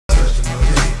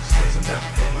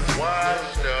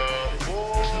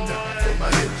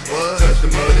the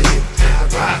mother hips. I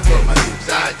ride for my hips,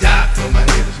 I die for my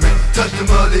hips, man. Touch the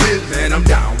mother hips, man. I'm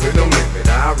down with no limit.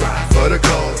 I ride for the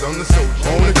cause. I'm the soldier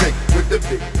on the tank with the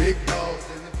big dogs.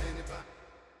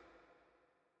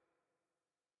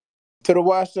 To the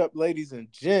Washed Up ladies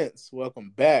and gents,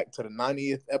 welcome back to the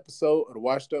 90th episode of the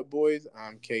Washed Up Boys.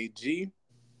 I'm KG.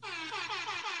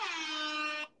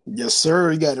 Yes,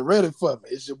 sir. You got it ready for me.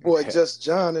 It's your boy Just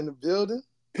John in the building.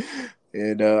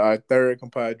 And our third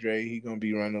compadre, he's going to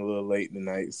be running a little late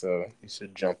tonight, so he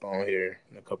should jump on here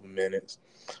in a couple minutes.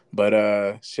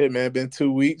 But shit, man, been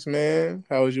 2 weeks, man.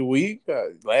 How was your week?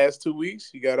 Last 2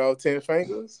 weeks, you got all 10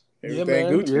 fingers? Everything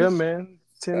Gucci? Yeah, man.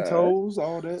 10 toes,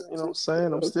 all that. You know what I'm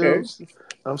saying?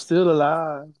 I'm still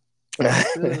alive.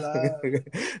 Yes,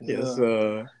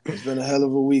 It's been a hell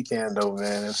of a weekend, though,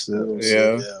 man.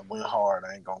 Went hard.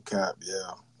 I ain't gonna cap.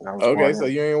 Yeah. Okay, so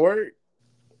you ain't work?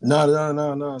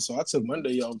 No. So I took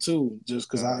Monday off too, just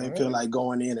because I didn't feel like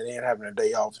going in and then having a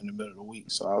day off in the middle of the week.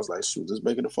 So I was like, shoot, let's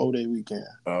make it a 4-day weekend.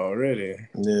 Already?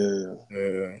 Yeah.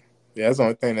 Yeah, that's the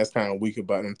only thing that's kind of weak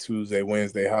about them Tuesday,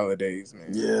 Wednesday holidays, man.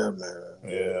 Yeah, man.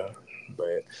 Yeah.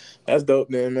 But that's dope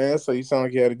then, man. So you sound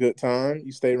like you had a good time.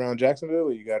 You stayed around Jacksonville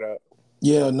or you got out?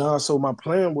 Yeah, no. So my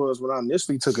plan was when I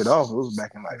initially took it off, it was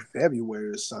back in like February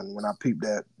or something when I peeped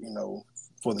that,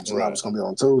 4th of July was going to be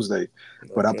on Tuesday.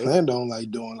 But I planned on like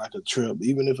doing like a trip,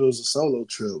 even if it was a solo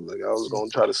trip. Like I was going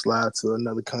to try to slide to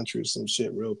another country or some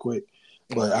shit real quick.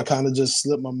 But I kind of just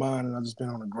slipped my mind and I just been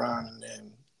on the grind and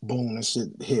then boom, that shit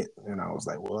hit. And I was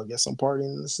like, well, I guess I'm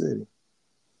partying in the city.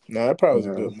 No, that probably was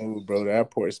a good move, bro. The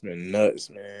airport's been nuts,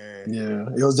 man. Yeah,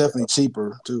 it was definitely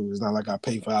cheaper too. It's not like I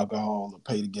pay for alcohol or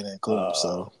pay to get in clubs.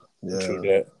 So yeah, true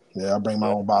that. Yeah, I bring my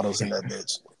own bottles in that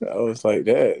bitch. Oh, it's like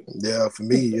that. Yeah, for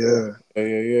me, yeah.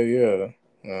 Yeah.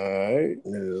 All right.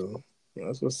 Yeah,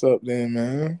 that's what's up, then,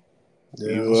 man.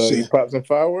 Yeah, you pop some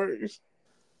fireworks?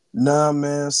 Nah,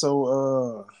 man.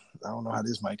 So I don't know how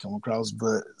this might come across,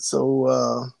 but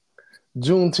so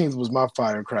Juneteenth was my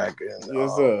firecracker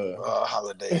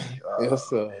holiday. Yes,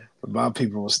 sir. My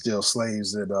people were still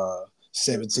slaves at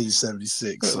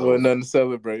 1776. So. Wasn't nothing to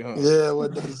celebrate, huh? Yeah,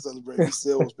 wasn't nothing to celebrate. We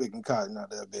still was picking cotton out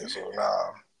that bitch.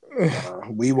 So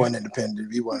we wasn't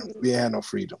independent. We had no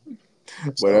freedom.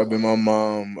 But I've been my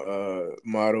mom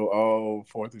motto all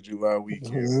 4th of July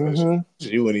weekend. So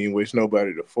she wouldn't even wish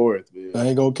nobody the 4th, man. I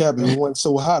ain't gonna cap it. It wasn't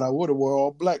so hot. I would have wore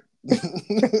all black. It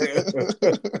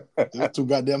was too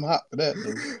goddamn hot for that,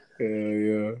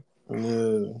 dude.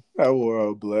 Yeah. I wore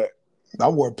all black. I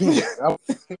wore pink.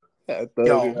 I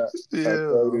throwed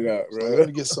it out, bro. So I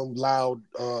gotta get some loud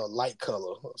light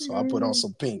color. So I put on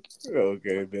some pink.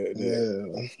 Okay, bet. Yeah.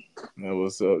 Now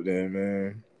what's up then,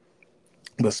 man?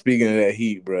 But speaking of that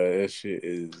heat, bro, that shit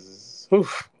is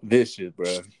vicious,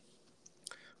 bro.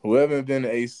 Whoever been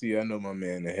to AC, I know my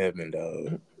man in heaven,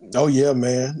 dog. Oh yeah,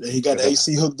 man. He got the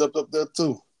AC hooked up there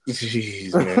too.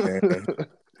 Jeez, man.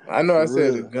 I know I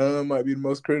said the gun might be the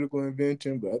most critical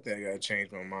invention, but I think I gotta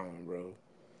change my mind, bro.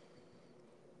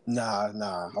 Nah.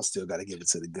 I still gotta give it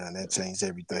to the gun. That changed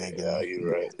everything. Yeah,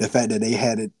 you're right. The fact that they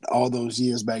had it all those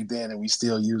years back then and we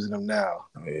still using them now.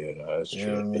 Yeah, no, that's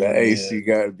true. I mean? That AC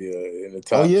gotta be in the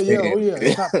top. Oh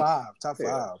yeah. Top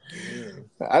five. Yeah.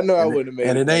 I know I wouldn't have made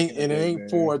it. And it ain't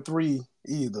 4 or 3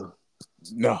 either.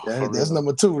 No, that's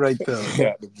number 2 right there.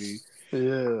 Got to be.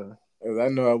 Yeah. I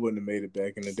know I wouldn't have made it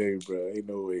back in the day, bro. Ain't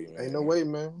no way, man. Ain't no way,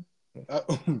 man.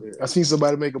 I seen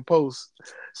somebody make a post.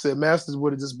 Said Masters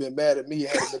would have just been mad at me and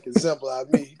had to make an example out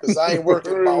of me because I ain't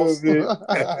working, boss.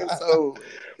 So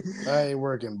I ain't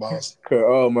working, boss. Cut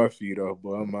all my feet off,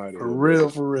 boy. I'm out of here.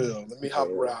 For real. Let me hop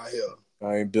around here.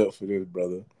 I ain't built for this,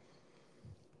 brother.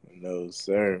 No,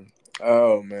 sir.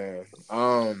 Oh man.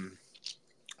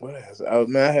 What else?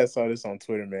 I had saw this on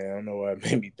Twitter, man. I don't know why it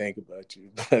made me think about you,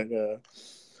 but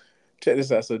check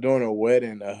this out. So during a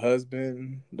wedding, a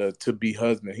husband, the to-be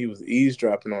husband, he was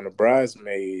eavesdropping on the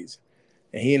bridesmaids,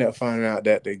 and he ended up finding out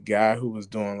that the guy who was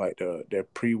doing like their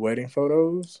pre-wedding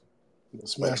photos,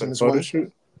 smashing his photo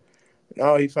shoot.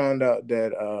 No, he found out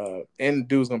that and the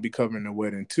dude's gonna be covering the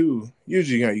wedding too.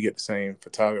 Usually, you get the same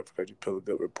photographer because you build a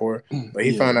good rapport. But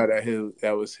he found out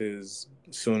that was his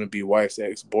soon-to-be wife's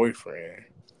ex-boyfriend.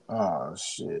 Oh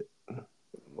shit!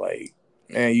 Like.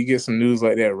 Man, you get some news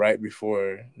like that right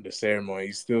before the ceremony.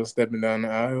 You still stepping down the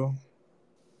aisle?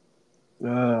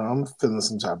 I'm feeling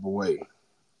some type of way.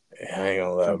 I ain't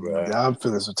gonna lie, bro. I'm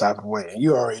feeling some type of way.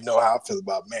 You already know how I feel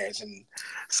about marriage. And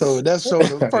so that shows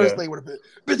the first thing would have been,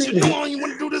 bitch, you know you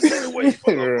want to do this anyway.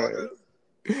 Right.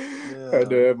 Yeah. I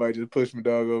know that might just push my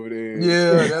dog over there.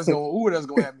 Yeah, that's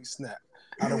gonna have me snap.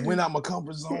 I done went out my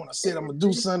comfort zone. I said I'm gonna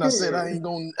do something. I said I ain't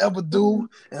gonna ever do.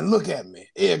 And look at me,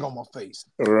 egg on my face.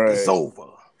 Right, it's over.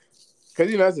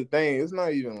 Because that's the thing. It's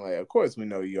not even like, of course, we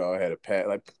know you all had a past.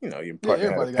 Like, your partner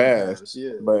had a everybody got a past. pass.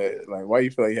 Yeah, But like, why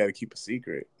you feel like you had to keep a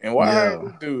secret? And why hire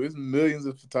this dude? It's millions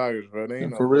of photographers, bro. They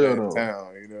ain't no for boy real in though.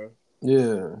 town,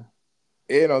 Yeah.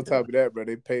 And on top of that, bro,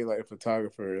 they pay like a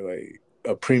photographer like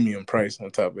a premium price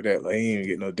on top of that. Like, he ain't even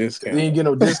get no discount. They ain't get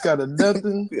no discount or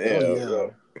nothing. Yeah,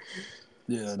 Bro.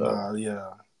 Yeah, So,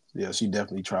 yeah. She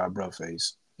definitely tried bro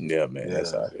face. Yeah, man,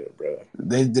 that's out here, bro.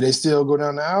 Did they still go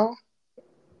down the aisle?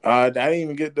 I didn't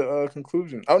even get the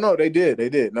conclusion. Oh no, they did. They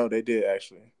did. No, they did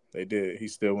actually. They did. He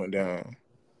still went down.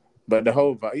 But the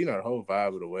whole vibe, the whole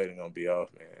vibe of the wedding gonna be off,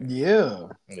 man. Yeah.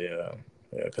 Yeah.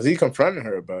 Because he confronted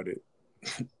her about it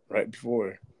right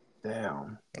before.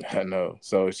 Damn. I know.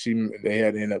 So they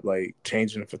had to end up like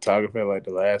changing the photographer at like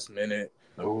the last minute.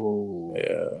 Oh.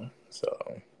 Yeah. So.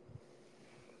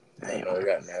 Damn. I know it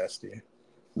got nasty.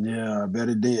 Yeah, I bet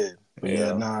it did. But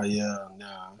yeah.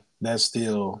 That's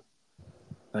still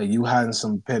like you hiding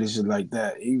some petty shit like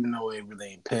that, even though it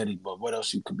really ain't petty. But what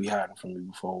else you could be hiding from me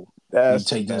before you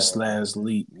take this last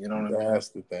leap? You know what I mean? That's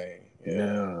the thing.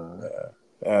 Yeah.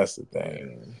 That's the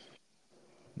thing.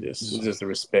 Just a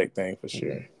respect thing for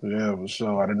sure. Yeah, for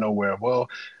sure. Out of nowhere. Well,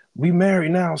 we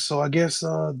married now, so I guess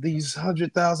these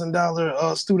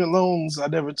 $100,000 student loans I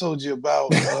never told you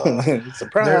about.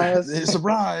 Surprise!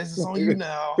 Surprise! It's on you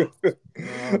now.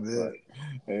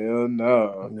 Hell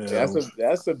no. Yeah.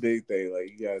 That's a big thing.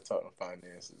 Like, you gotta talk to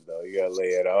finances though. You gotta lay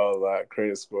it all out,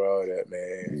 credit score, all that,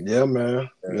 man. Yeah, man.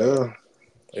 Yeah.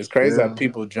 It's crazy how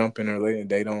people jump in there and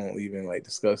they don't even like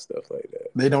discuss stuff like that.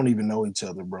 They don't even know each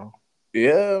other, bro.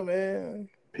 Yeah, man.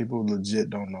 People legit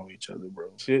don't know each other, bro.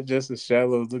 Shit just as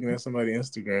shallow as looking at somebody's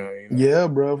Instagram. Yeah,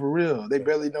 bro, for real. They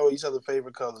barely know each other's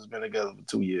favorite colors. Been together for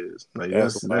 2 years. Like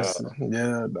that's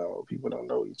yeah, no. People don't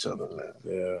know each other, man.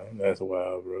 Yeah, that's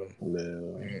wild, bro.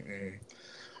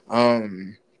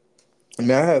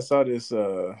 Yeah. I saw this.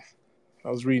 I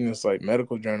was reading this like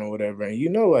medical journal, or whatever,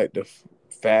 and like the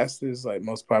fastest, like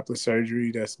most popular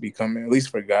surgery that's becoming, at least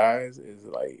for guys, is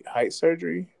like height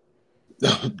surgery.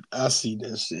 I see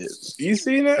that shit. You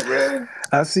seen that, bro?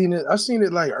 I seen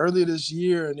it like earlier this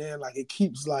year, and then like it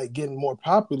keeps like getting more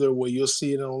popular where you'll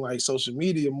see it on like social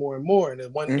media more and more. And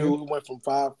then one dude who went from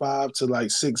 5'5" to like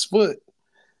 6 foot.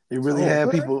 It really had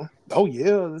people. Oh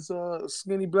yeah, this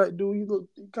skinny black dude.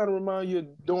 He kind of remind you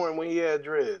of Doran when he had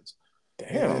dreads.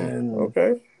 Damn.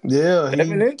 Okay. Yeah.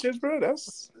 7 inches, bro.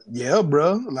 Yeah,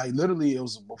 bro. Like literally, it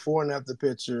was a before and after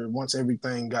picture. Once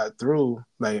everything got through,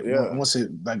 like once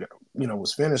it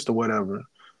was finished or whatever,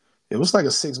 it was like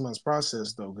a 6 months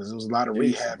process though, because it was a lot of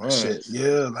rehab and shit.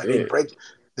 Yeah, like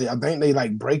I think they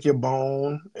like break your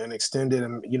bone and extend it,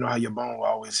 and you know how your bone will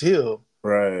always heal.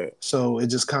 Right. So it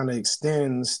just kind of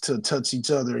extends to touch each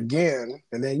other again,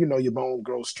 and then your bone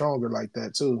grows stronger like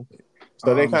that too.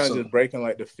 So they kind of just breaking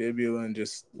like the fibula and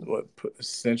just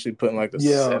essentially putting like a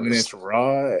 7-inch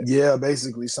rod. Yeah,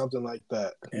 basically something like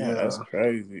that. Yeah, that's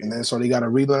crazy. And then so they got to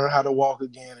relearn how to walk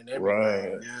again and everything.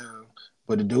 Right. Yeah.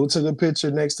 But the dude took a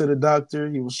picture next to the doctor.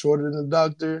 He was shorter than the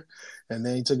doctor. And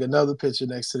then he took another picture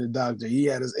next to the doctor. He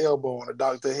had his elbow on the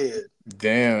doctor's head.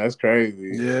 Damn, that's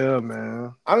crazy. Yeah,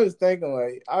 man. I was thinking,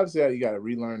 like, obviously you got to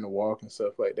relearn to walk and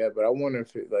stuff like that. But I wonder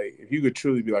if you could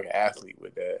truly be like an athlete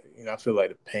with that. I feel like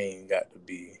the pain got to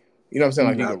be, you know what I'm saying?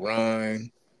 Like you could run.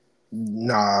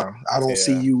 Nah, I don't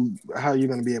see how you're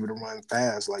going to be able to run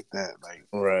fast like that. Like,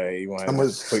 right. You want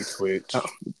to quick twitch.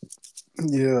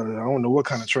 Yeah, I don't know what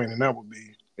kind of training that would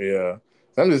be. Yeah.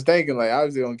 So I'm just thinking, like,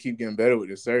 obviously, gonna keep getting better with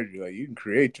this surgery. Like, you can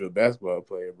create you a basketball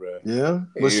player, bro. Yeah,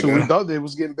 but we thought they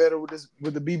was getting better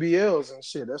with the BBLs and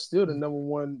shit. That's still the number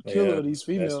one killer of these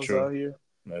females out here.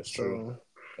 That's true.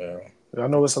 Yeah, I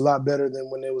know it's a lot better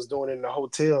than when they was doing it in the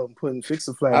hotel and putting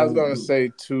fix-a-flat. I was gonna say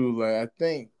too, like, I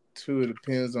think too, it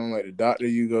depends on like the doctor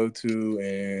you go to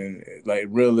and like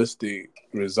realistic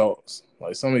results.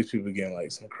 Like some of these people getting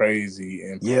like some crazy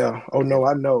implants. Yeah. Oh no,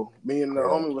 I know. Me and the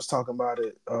homie was talking about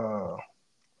it.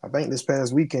 I think this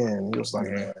past weekend, he was like,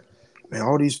 man,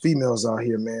 all these females out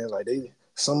here, man, like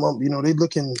some of them, they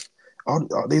looking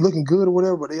good or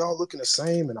whatever, but they all looking the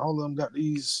same, and all of them got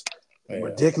these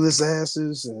ridiculous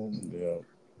asses. And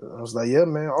I was like, yeah,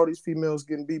 man, all these females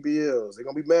getting BBLs. They're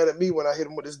gonna be mad at me when I hit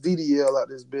them with this DDL out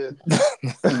this bit.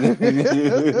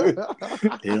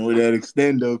 And with that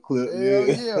extendo clip. Hell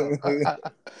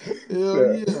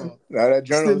yeah. Now that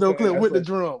extendo clip with the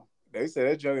drum. They said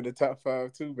that junk in the top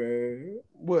 5 too, man.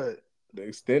 What? The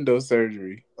extendo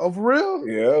surgery. Oh, for real?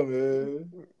 Yeah,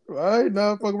 man. Right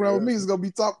now, fuck around with me, it's gonna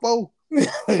be top 4.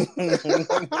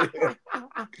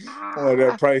 Oh,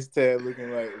 that price tag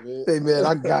looking like, man. Hey, man,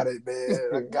 I got it,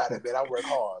 man. I work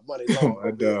hard. Money long.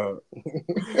 My dog.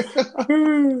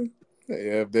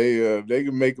 Yeah, if they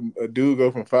can make a dude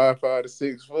go from 5'5" to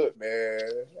 6 foot, man,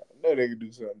 I know they can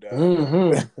do something down there.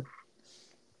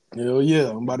 Mm-hmm. Hell yeah,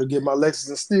 I'm about to get my Lexus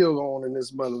and Steel on in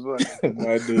this motherfucker.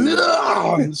 My dude.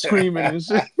 No, I'm screaming and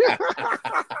shit.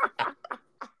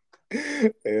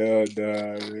 Hell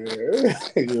nah,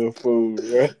 man. You're a fool,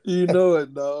 bro. You know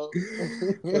it, dog.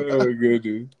 Oh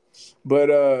goodness. But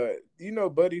you know,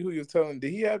 buddy, who you're telling,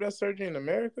 did he have that surgery in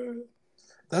America?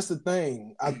 That's the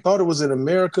thing. I thought it was in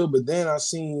America, but then I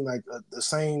seen like the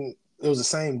same. It was the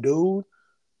same dude.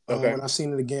 Okay. And I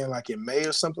seen it again like in May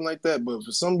or something like that. But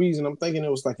for some reason, I'm thinking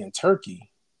it was like in Turkey.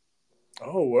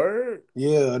 Oh, word.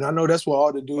 Yeah, and I know that's where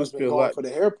all the dudes Must be been a going lot. for the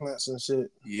hair plants and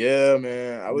shit. Yeah,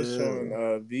 man. I was Yeah. showing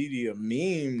a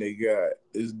meme they got.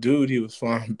 This dude, he was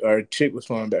flying, or chick was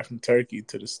flying back from Turkey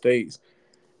to the States,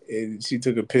 and she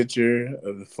took a picture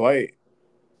of the flight.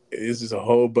 It's just a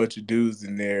whole bunch of dudes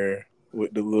in there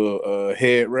with the little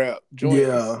head wrap joints.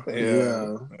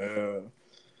 Yeah.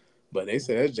 But they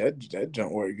said that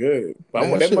junk worked good. But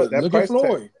Man, that look price at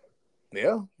Floyd. tag.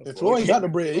 Yeah. If Floyd got the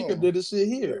bread, he could do this shit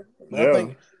here. Yeah.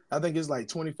 I think it's like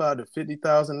 $25,000 to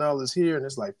 $50,000 here, and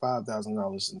it's like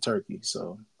 $5,000 in Turkey.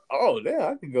 So. Oh,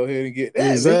 damn, I could go ahead and get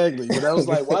that. Exactly. But I was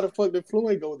like, why the fuck did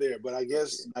Floyd go there? But I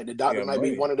guess like the doctor might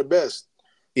be one of the best.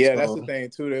 Yeah, so, that's the thing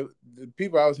too. The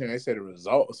people I was hearing, they said the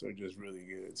results are just really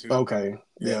good too. Okay.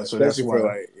 Yeah, so that's why. For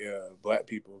like black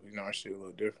people, you know, our shit a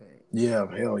little different. Yeah,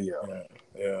 hell yeah.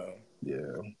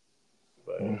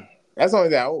 But that's the only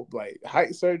thing I would like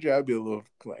height surgery. I'd be a little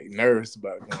like nervous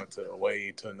about going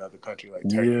away to another country like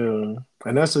Turkey. Yeah,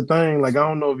 and that's the thing. Like I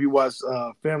don't know if you watched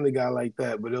Family Guy like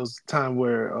that, but it was a time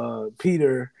where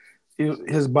Peter.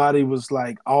 His body was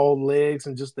like all legs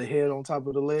and just the head on top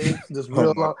of the legs, just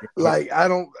real long. Like I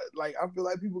feel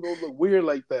like people gonna look weird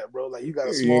like that, bro. Like you got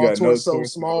a small torso,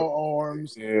 small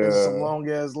arms, and some long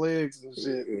ass legs and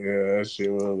shit. Yeah, that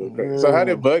shit will look crazy. So how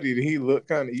did Buddy? Did he look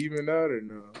kind of even out or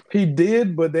no? He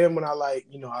did, but then when I I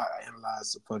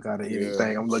analyzed the fuck out of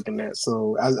anything I'm looking at,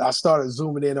 so I started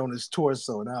zooming in on his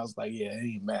torso, and I was like, yeah, it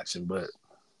ain't matching, but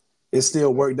it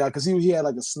still worked out because he had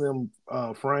like a slim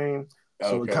frame.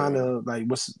 So it kind of like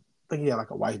I think he had like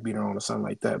a wife beater on or something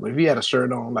like that. But if he had a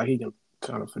shirt on, like he can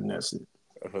kind of finesse it.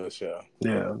 For sure.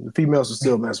 Yeah, the females will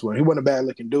still mess with him. He wasn't a bad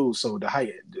looking dude, so the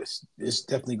height it's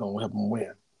definitely gonna help him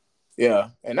win. Yeah,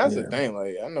 and that's the thing.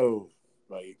 Like I know,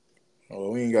 like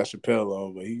we ain't got Chappelle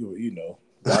on, but he,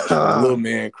 little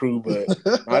man crew. But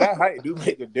that height do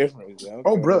make a difference.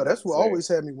 Bro, that's what always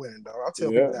had me winning, dog. I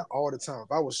tell people that all the time.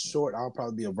 If I was short, I'll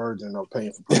probably be a virgin or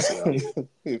paying for pussy.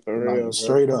 For real,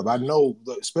 straight up. I know,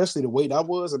 especially the weight I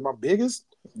was at my biggest.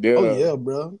 Yeah. Oh yeah,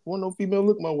 bro. Wasn't no female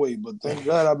look my way, but thank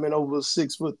God I've been over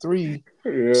 6'3"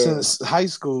 since high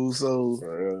school. So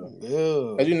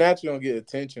yeah, cause you naturally don't get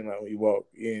attention like when you walk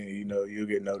in. You know, you'll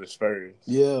get noticed first.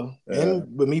 Yeah,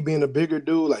 and with me being a bigger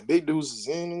dude, like big dudes is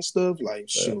in and stuff. Like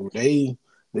shoot, the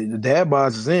dad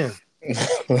boss is in.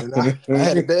 And I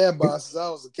had a dad boss since I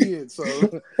was a kid, so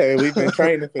hey, we've been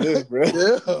training for this, bro.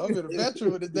 Yeah, I've been a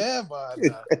veteran with the dad boss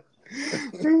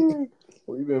now.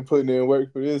 We've been putting in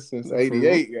work for this since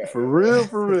 '88. For real.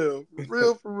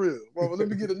 Mama, let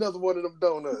me get another one of them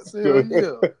donuts. Hell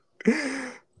yeah.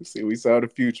 See, we saw the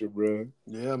future, bro.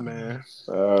 Yeah, man.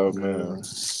 Oh man.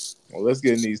 Well, let's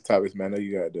get in these topics, man. I know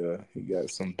you got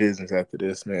some business after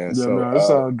this, man. Yeah, man, it's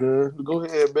all good. Go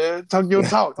ahead, man. Talk your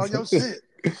shit.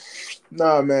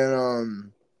 Nah,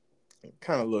 man.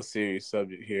 Kind of a little serious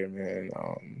subject here, man.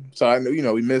 So I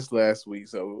know, we missed last week,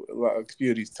 so a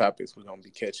few of these topics we're gonna be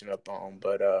catching up on.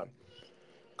 But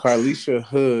Carlisha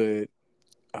Hood,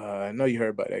 I know you heard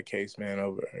about that case, man,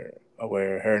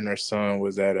 where her and her son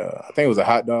was at I think it was a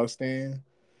hot dog stand.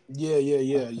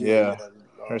 Yeah.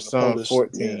 Her son,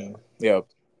 14. Yeah.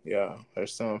 Her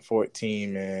son,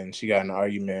 14, man. She got in an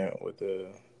argument with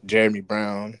Jeremy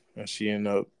Brown, and she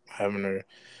ended up having her.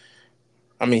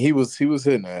 I mean, he was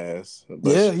hitting her ass. He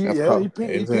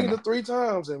pinned her 3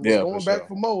 times and was going back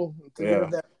for more.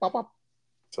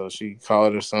 So she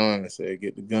called her son and said,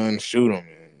 "Get the gun, shoot him,"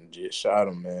 and just shot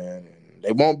him, man.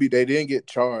 And they didn't get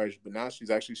charged, but now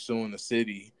she's actually suing the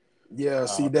city. Yeah,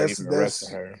 see, that's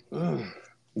arresting her.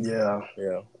 Yeah.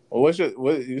 Well, what's you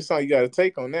got a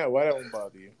take on that? Why that won't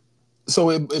bother you? So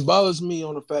it bothers me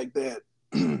on the fact that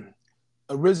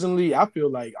originally I feel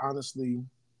like honestly,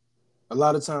 a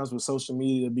lot of times with social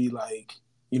media be like,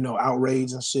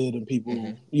 outrage and shit, and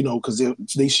people, because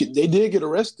they did get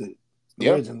arrested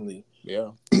originally.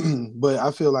 Yeah. But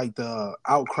I feel like the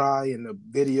outcry and the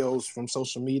videos from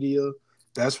social media,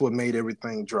 that's what made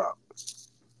everything drop.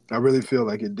 I really feel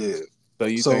like it did. So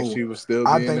you think she was still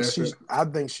being I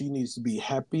think she needs to be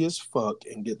happy as fuck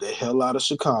and get the hell out of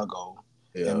Chicago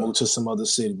and move to some other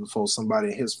city before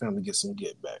somebody in his family gets some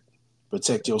get back.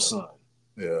 Protect your son.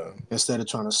 Yeah. Instead of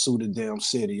trying to sue the damn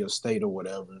city or state or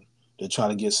whatever to try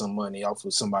to get some money off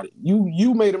of somebody.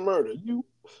 You made a murder.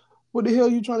 What the hell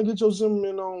you trying to get your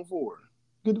Zimmerman on for?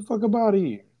 Get the fuck up out of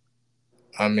here.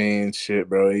 I mean, shit,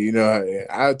 bro. You know,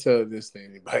 I'll tell this to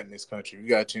anybody in this country. You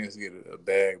got a chance to get a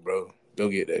bag, bro. Go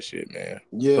get that shit, man.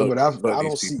 Yeah, but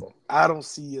I don't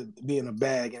see it being a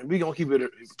bag, and we gonna keep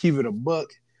it a buck.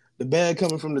 The bag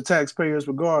coming from the taxpayers,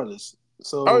 regardless.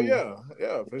 So, yeah,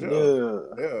 for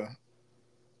sure. Yeah.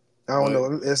 I don't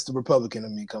know. It's the Republican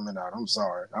in me coming out. I'm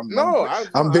sorry.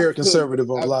 I'm very conservative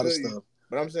on a lot of stuff.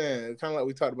 But I'm saying, kind of like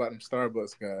we talked about them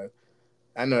Starbucks guys.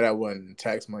 I know that wasn't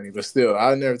tax money, but still,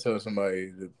 I'll never tell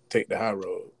somebody to take the high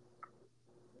road.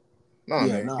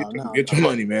 Get your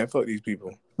money, man. Fuck these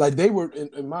people. Like, they were,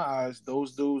 in my eyes,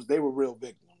 those dudes, they were real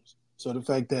victims. So the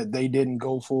fact that they didn't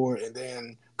go for it, and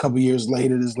then a couple years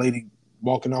later, this lady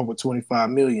walking off with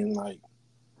 $25 million, like,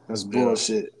 that's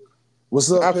bullshit.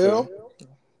 What's up, Phil?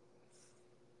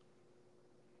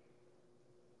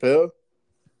 Phil?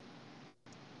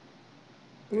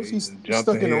 He's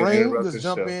stuck in the rain. Just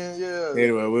jump in, yeah.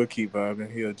 Anyway, we'll keep vibing.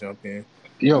 He'll jump in.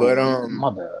 Yo, but my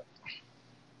bad.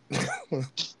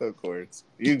 Of course,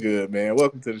 you good, man.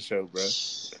 Welcome to the show, bro.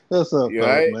 What's up,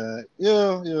 right? man?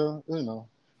 Yeah. You know,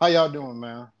 how y'all doing,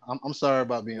 man? I'm sorry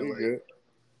about being late. Good.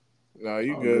 No,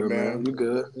 you good, man. You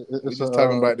good? We're just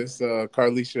talking about this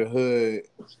Carlisha Hood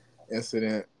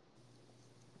incident.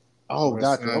 Oh,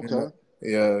 gotcha. Okay.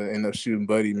 End up shooting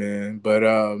Buddy, man. But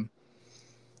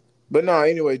no,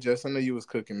 anyway, Jess, I know you was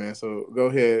cooking, man. So go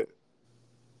ahead.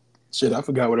 Shit, I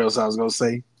forgot what else I was gonna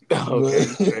say. Okay.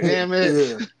 Damn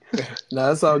it. Yeah. No,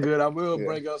 that's all good. I will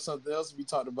bring up something else we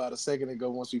talked about a second ago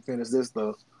once we finish this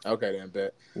stuff. Okay, then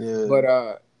bet. Yeah.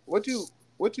 But what you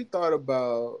thought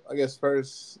about? I guess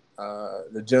first,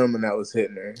 the gentleman that was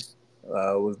hitting her.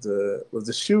 Was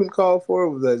the shooting called for? Or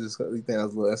was that just you think that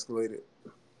was a little escalated?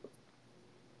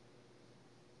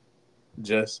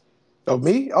 Just. Oh,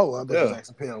 me? Oh, I thought you was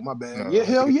asking Pale. My bad. No. Yeah,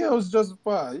 hell yeah, it was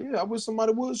justified. Yeah, I wish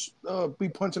somebody would be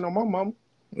punching on my mama.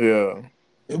 Yeah.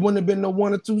 It wouldn't have been no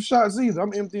 1 or 2 shots either.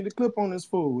 I'm emptying the clip on this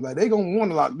fool. Like, they gonna want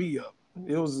to lock me up.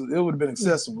 It would have been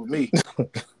excessive with me.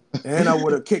 And I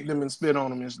would have kicked him and spit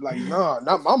on him. It's like, nah,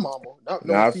 not my mama. Not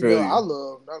no female I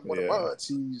love. Not one of my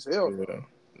aunties. Hell no.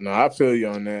 No, I feel you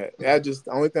on that. The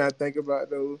only thing I think about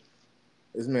though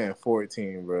is, man,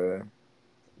 14, bro.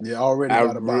 Yeah, already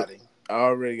got a body. I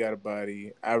already got a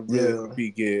body. I really hope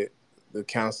he get the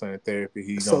counseling and therapy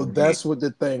he's on. So that's what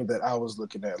the thing that I was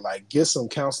looking at. Like, get some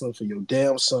counseling for your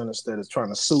damn son instead of trying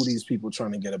to sue these people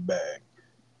trying to get a bag.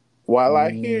 While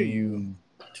I hear you,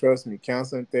 trust me,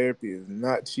 counseling therapy is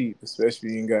not cheap, especially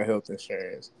if you ain't got health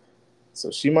insurance.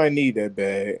 So she might need that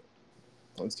bag.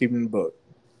 Let's keep it in the book.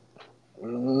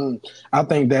 I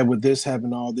think that with this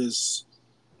having all this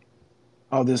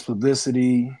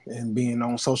publicity and being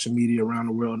on social media around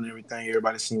the world and everything,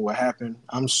 everybody's seen what happened.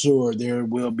 I'm sure there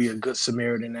will be a good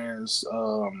Samaritan as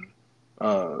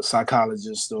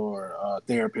psychologist or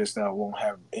therapist that won't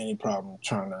have any problem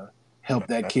trying to help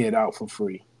that kid out for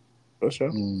free. For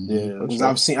sure. Yeah,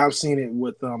 I've seen it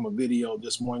with a video.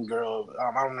 This one girl,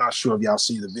 I'm not sure if y'all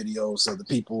see the videos of the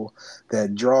people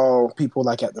that draw people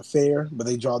like at the fair, but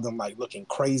they draw them like looking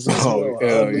crazy. So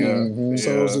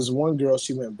it was this one girl.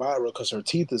 She went viral because her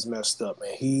teeth is messed up,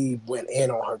 and he went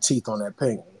in on her teeth on that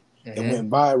painting. It went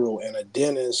viral, and a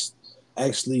dentist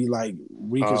actually like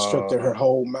reconstructed her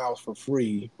whole mouth for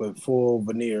free with full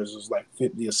veneers. It was like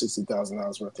 $50,000 or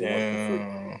 $60,000 worth of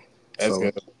work for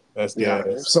free. That's good.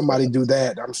 If somebody do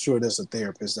that, I'm sure there's a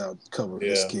therapist that would cover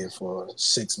this kid for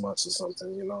 6 months or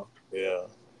something, you know? Yeah.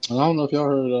 And I don't know if y'all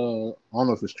heard, I don't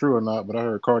know if it's true or not, but I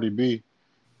heard Cardi B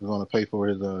is going to pay for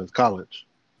his college.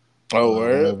 Oh,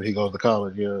 word? Whenever he goes to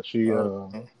college, she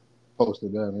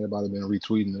posted that, and everybody been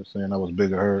retweeting it, saying that was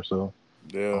big of her, so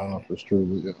I don't know if it's true,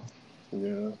 but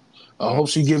yeah. I hope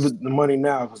she give it the money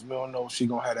now, because we don't know if she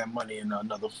going to have that money in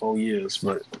another 4 years,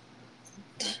 but...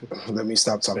 Let me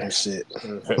stop talking shit.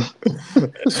 Because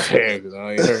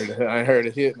I ain't heard a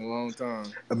hit in a long time.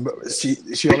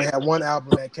 She only had one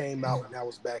album that came out, and that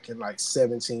was back in like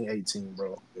 17, 18,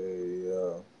 bro.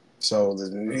 Yeah. So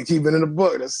keep it in the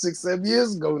book. That's 6-7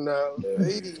 years ago now.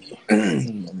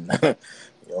 You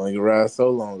only can ride so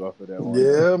long off of that one.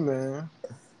 Yeah, man.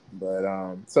 But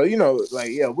so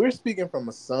we're speaking from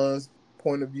a son's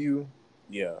point of view.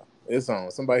 Yeah, it's on.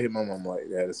 Somebody hit my mom like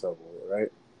that. It's over with,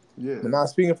 right? Yeah. But now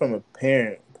speaking from a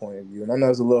parent point of view, and I know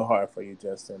it's a little hard for you,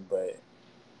 Justin, but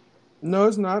no,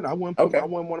 it's not. I wouldn't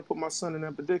want to put my son in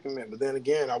that predicament. But then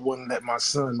again, I wouldn't let my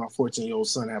 14-year-old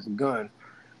son have a gun.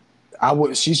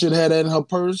 She should have had that in her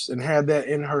purse and had that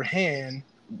in her hand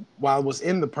while it was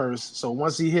in the purse. So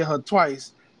once he hit her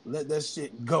twice, let that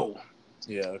shit go.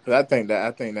 Yeah, because I think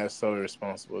that's so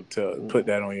irresponsible to put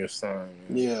that on your son.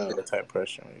 Yeah, that type of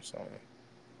pressure on your son.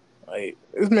 Like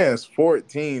this man's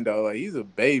 14 though. Like he's a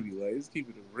baby. Like let's keep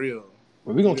it real.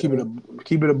 But we're gonna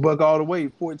keep it a buck all the way.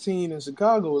 14 in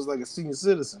Chicago is like a senior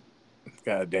citizen.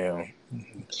 Goddamn.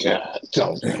 God,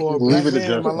 For a black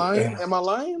man, am I lying? Am I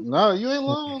lying? No, you ain't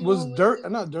lying. Was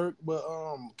not Dirk, but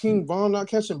King Von not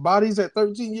catching bodies at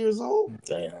 13 years old?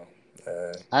 Damn.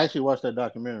 I actually watched that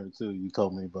documentary too. You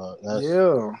told me about.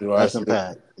 That's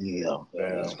impact. Yeah,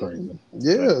 that's crazy.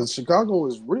 Yeah, Chicago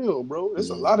is real, bro.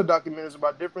 There's a lot of documentaries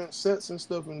about different sets and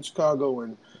stuff in Chicago,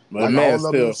 and but like man's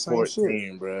still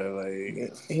 14, bro.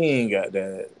 Like he ain't got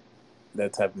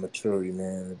that type of maturity,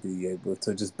 man, to be able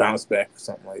to just bounce back from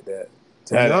something like that.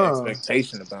 To have an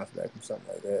expectation to bounce back from something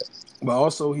like that. But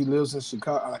also, he lives in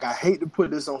Chicago. Like I hate to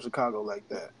put this on Chicago like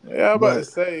that. Yeah, I'm about to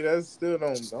say that still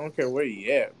don't care where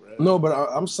you at, bro. No, but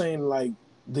I'm saying like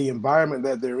the environment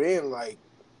that they're in, like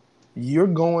you're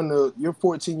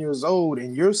 14 years old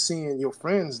and you're seeing your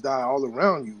friends die all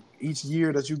around you each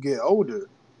year that you get older.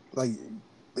 Like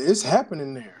it's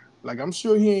happening there. Like I'm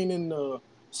sure he ain't in the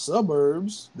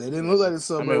suburbs. They didn't look like the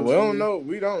suburbs. I mean, we don't know.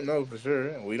 We don't know for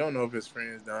sure. We don't know if his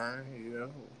friends dying. You know.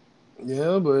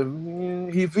 Yeah, but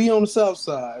if he on the south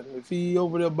side, if he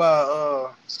over there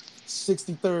by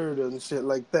 63rd and shit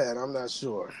like that, I'm not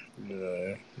sure.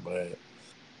 Yeah, but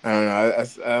I don't know.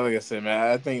 I like I said,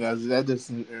 man, I think that's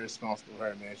just irresponsible of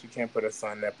her, man. She can't put her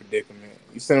son in that predicament.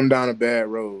 You send him down a bad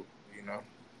road, you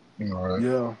know. All right.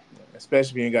 Yeah.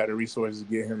 Especially if you ain't got the resources to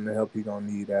get him the help he gonna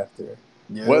need after.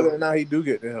 Yeah. Whether or not he do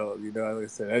get the help, you know, like I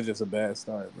said, that's just a bad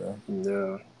start, bro.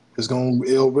 Yeah.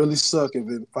 It'll really suck if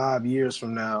in 5 years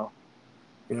from now,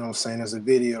 you know what I'm saying, there's a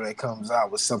video that comes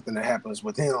out with something that happens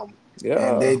with him.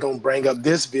 Yeah. And they gonna bring up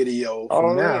this video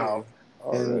from now.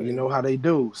 And you know how they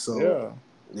do. So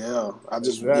yeah.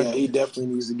 He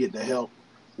definitely needs to get the help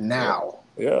now.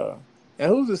 Yeah. And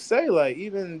who's to say, like,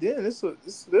 even then, this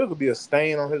could be a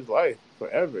stain on his life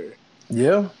forever.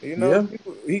 Yeah. You know,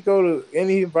 he go to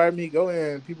any environment he go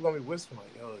in, people gonna be whispering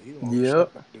like, "Yo, he won't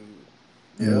shut that dude."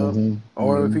 Yeah. Mm-hmm.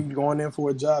 Or if he's going in for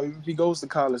a job, even if he goes to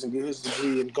college and get his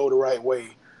degree and go the right way,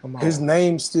 his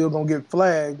name's still gonna get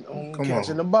flagged on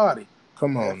catching the body.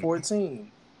 Come on, at 14.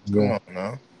 Come on,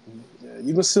 now. Yeah,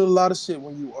 you can steal a lot of shit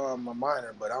when you are a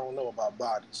minor, but I don't know about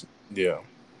bodies. Yeah.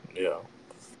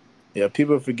 Yeah,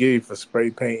 people forgive you for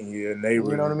spray painting your neighbor's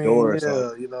door. You know what I mean? Door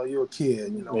yeah, you know, you're a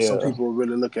kid. You know, some people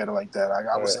really look at it like that.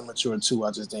 I was immature too.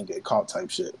 I just didn't get caught type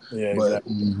shit. Yeah, but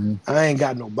exactly. I ain't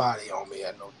got no body on me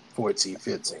at no 14,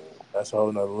 15. That's a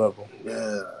whole nother level.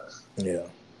 Yeah. Yeah.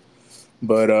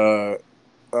 But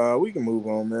we can move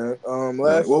on, man.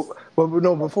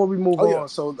 Before we move on,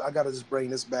 so I gotta just bring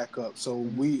this back up. So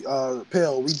we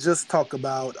just talked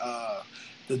about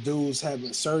the dudes having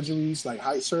surgeries, like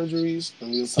height surgeries.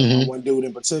 And we was talking about one dude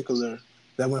in particular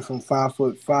that went from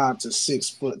 5'5" to 6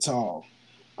 foot tall.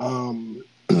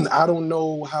 I don't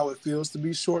know how it feels to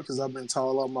be short because I've been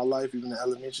tall all my life, even in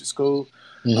elementary school.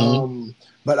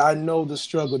 But I know the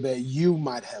struggle that you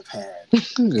might have had.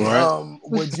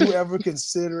 Would you ever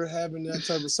consider having that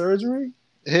type of surgery?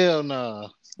 Hell no.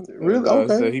 Really?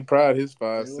 Okay. So he proud his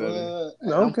 5'7".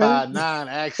 I'm 5'9",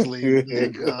 actually.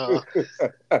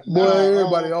 Boy,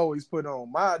 everybody always put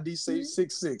on. My ID say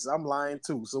 6'6". I'm lying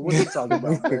too. So what you talking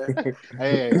about, man?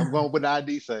 Hey, I'm going with the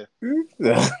ID say.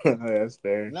 That's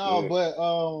fair. No, but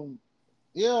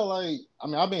like I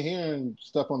mean, I've been hearing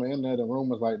stuff on the internet and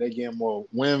rumors like they get more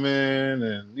women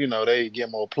and you know they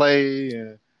get more play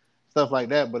and stuff like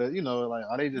that. But you know, like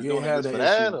are they just doing it for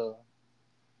that? Or?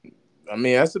 I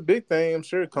mean, that's a big thing. I'm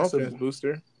sure confidence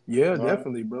booster. Yeah,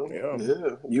 definitely, bro.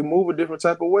 Yeah, you move a different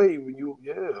type of way when you.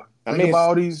 Yeah, I mean, about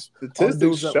all these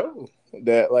statistics show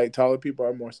that like taller people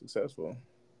are more successful.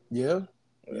 Yeah.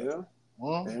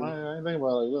 Well, I ain't think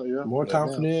about it. Yeah, more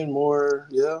confident, more.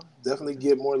 Yeah, definitely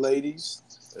get more ladies.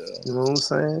 Yeah. You know what I'm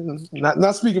saying?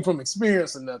 Not speaking from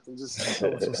experience or nothing, just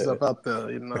throwing some stuff out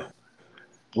there. You know.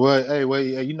 Well,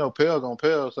 you know, Pell gonna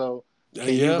Pell. So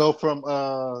can you go from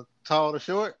tall to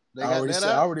short? I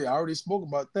already spoke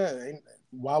about that.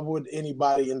 Why would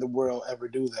anybody in the world ever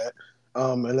do that?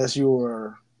 Unless you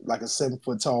were like a 7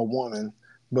 foot tall woman.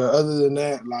 But other than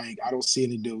that, like I don't see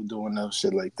any dude doing no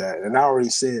shit like that. And I already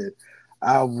said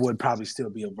I would probably still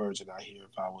be a virgin out here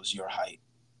if I was your height.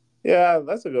 Yeah,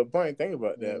 that's a good point. Think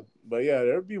about that. But yeah,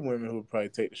 there'd be women who would probably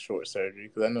take the short surgery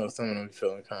because I know some of them be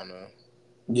feeling kind of.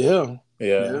 Yeah.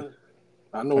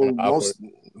 I know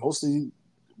mostly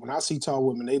when I see tall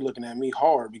women, they looking at me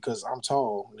hard because I'm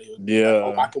tall. They Yeah.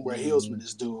 like, oh, I can wear heels with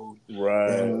this dude.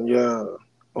 Right. And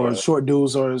or short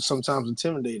dudes are sometimes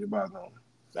intimidated by them.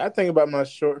 I think about my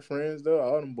short friends though.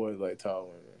 All them boys like tall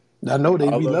women. I know they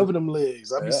All be of loving them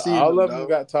legs. I be seeing all them, of them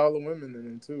got taller women in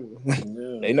them too.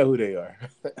 Yeah. They know who they are.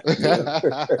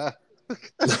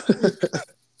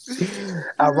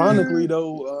 Ironically,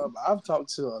 though, I've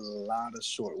talked to a lot of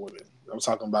short women. I'm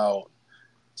talking about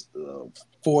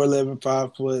 4'11",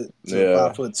 5 foot to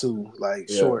 5'2", like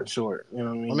short. You know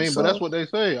what I mean? I mean, but that's what they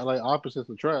say. I like opposites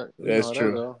attract. That's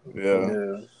true.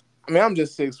 Yeah. I mean, I'm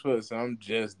just 6 foot, so I'm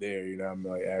just there. You know, I'm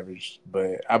like average,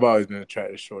 but I've always been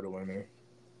attracted to shorter women.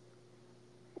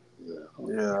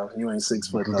 Yeah, you ain't 6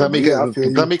 foot. Let me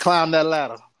climb that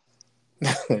ladder.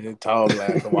 Tall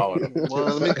ladder. Well,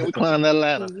 let me climb that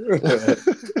ladder.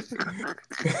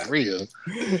 Real.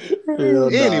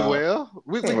 Anyway,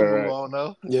 we can move on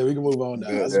though. Yeah, we can move on now.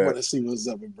 I just want to see what's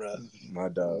up with bro. My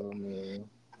dog.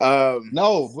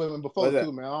 No, before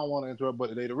too, man. I don't want to interrupt, but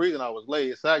today the reason I was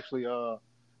late, it's actually a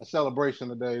celebration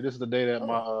today. This is the day that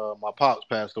my pops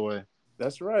passed away.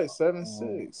 That's right,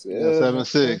 7-6. Yeah,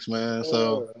 7-6, man.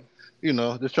 So, you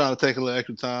know, just trying to take a little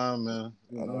extra time and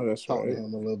talk to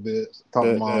him a little bit. Talk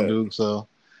to Mom Duke. So,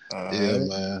 yeah,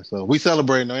 man. So we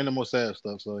celebrating. There ain't no more sad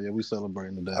stuff. So yeah, we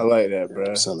celebrating today. I like that,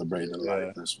 bro. Celebrating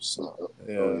life. That's what's up.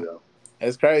 Yeah.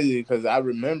 It's crazy because I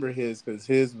remember his was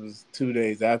 2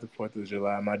 days after 4th of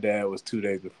July. My dad was 2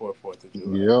 days before 4th of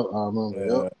July. Yep, I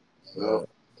remember.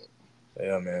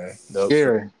 Yeah, man.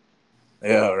 Scary.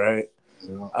 Yeah, right.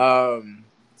 Yeah.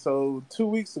 So 2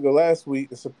 weeks ago, last week,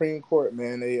 the Supreme Court,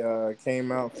 man, they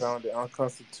came out and found it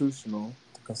unconstitutional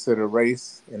to consider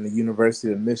race in the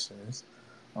university admissions,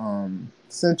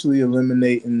 essentially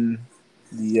eliminating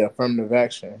the affirmative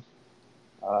action.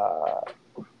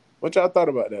 What y'all thought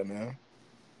about that, man?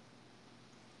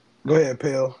 Go ahead,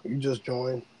 Pale. You just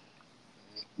joined.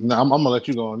 No, I'm gonna let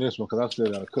you go on this one because I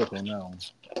still got to cook on that one.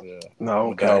 Yeah.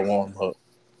 No, okay. Warm up.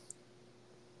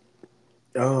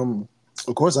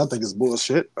 Of course, I think it's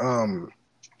bullshit. I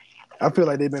feel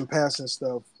like they've been passing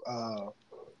stuff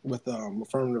with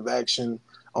affirmative action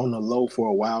on the low for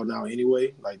a while now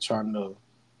anyway, like trying to,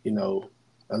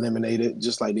 eliminate it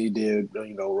just like they did,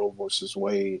 Roe versus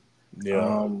Wade.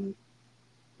 Yeah.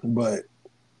 But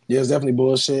yeah, it's definitely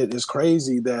bullshit. It's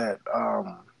crazy that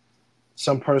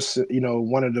some person,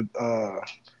 one of the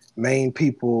main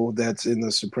people that's in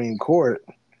the Supreme Court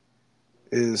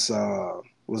was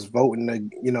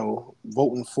voting,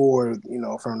 voting for,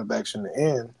 affirmative action to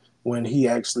end when he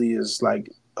actually is like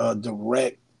a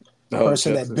direct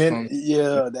person that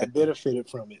benefited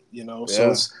from it,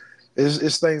 So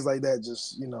it's things like that.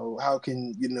 Just, how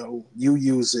can, you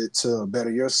use it to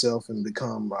better yourself and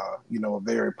become, a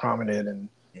very prominent and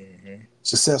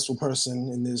successful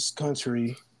person in this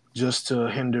country just to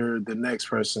hinder the next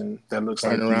person that looks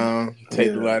Turn like around,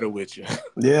 take the ladder with you.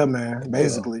 Yeah, man.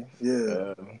 Basically,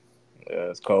 yeah. Yeah,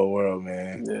 it's cold world,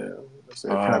 man. Yeah, it's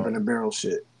that crab in the barrel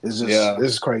shit. It's just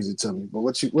it's crazy to me. But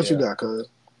what you got, cuz?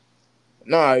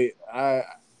 No, I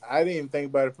didn't even think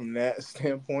about it from that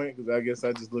standpoint because I guess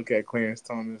I just look at Clarence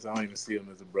Thomas. I don't even see him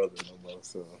as a brother no more.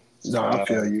 So no, I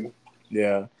feel you.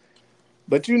 Yeah,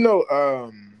 but I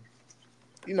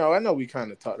know we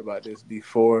kind of talked about this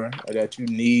before that you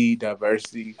need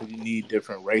diversity because you need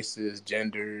different races,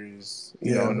 genders,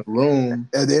 in the room.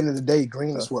 At the end of the day,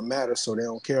 green is what matters, so they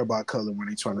don't care about color when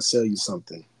they're trying to sell you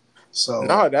something. So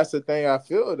no, that's the thing I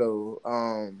feel though.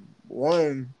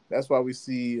 One, that's why we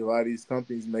see a lot of these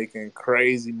companies making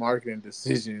crazy marketing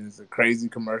decisions or crazy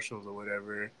commercials or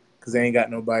whatever because they ain't got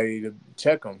nobody to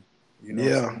check them. In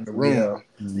the room.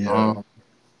 Yeah.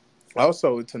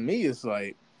 Also, to me, it's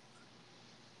like.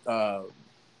 How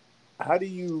do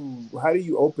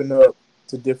you open up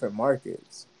to different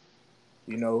markets?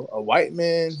 A white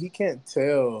man, he can't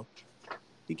tell,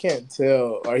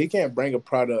 or he can't bring a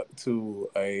product to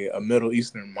a Middle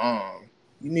Eastern mom.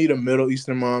 You need a Middle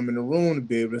Eastern mom in the room to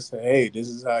be able to say, hey, this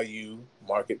is how you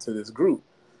market to this group.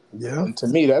 Yeah. And to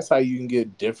me, that's how you can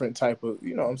get different type of,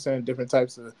 different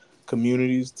types of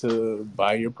communities to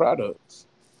buy your products.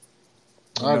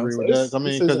 I agree with that. I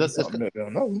mean, because that's something that they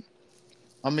don't know.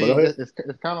 I mean, it's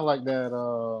kind of like that,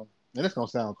 and it's going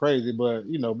to sound crazy, but,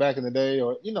 back in the day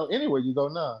or, anywhere you go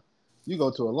now, you go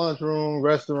to a lunchroom,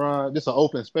 restaurant, just an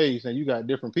open space, and you got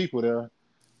different people there,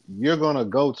 you're going to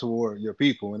go toward your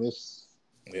people. And it's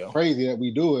crazy that we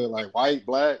do it, like white,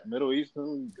 black, Middle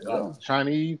Eastern,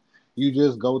 Chinese. You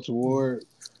just go toward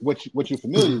what you're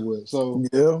familiar with. So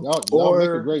Yeah. y'all make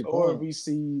a great or point. we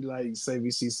see like say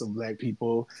we see some black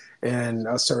people in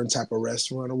a certain type of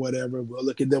restaurant or whatever. We'll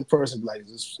look at them first and be like,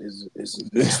 is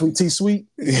sweet tea sweet?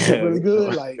 Is this shit really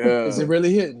good? Like, is it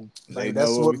really hitting? They Like know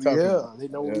that's what what we talking about. they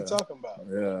know what we're talking about.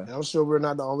 Yeah. And I'm sure we're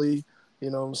not the only,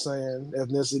 you know what I'm saying,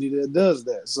 ethnicity that does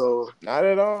that. So Not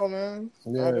at all, man.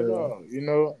 Not at Yeah. all. You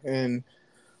know, and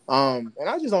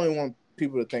I just only want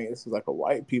people to think this is like a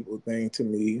white people thing to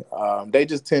me. They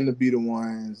just tend to be the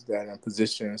ones that are in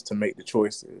positions to make the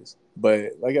choices.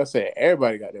 But like I said,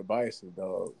 everybody got their biases,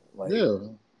 dog. Like Yeah.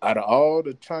 out of all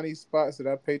the Chinese spots that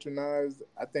I patronized,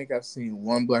 I think I've seen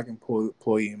one black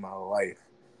employee in my life.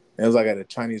 And it was like at a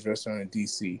Chinese restaurant in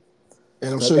DC.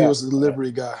 And I'm So sure he was a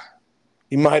delivery guy.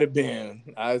 He might have been.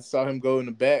 I saw him go in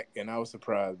the back, and I was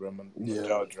surprised, bro. My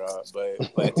jaw dropped.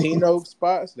 But Latino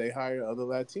spots, they hire other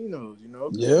Latinos, you know?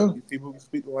 Yeah. People who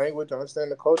speak the language,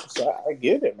 understand the culture. So I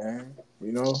get it, man.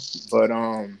 You know? But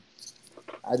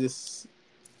I just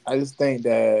think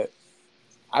that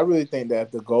I really think that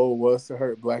if the goal was to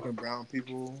hurt black and brown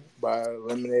people by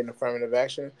eliminating affirmative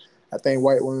action, I think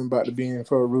white women about to be in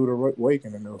for a rude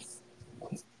awakening, though.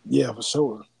 Yeah, for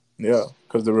sure. Yeah,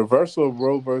 because the reversal of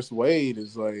Roe versus Wade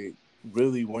is like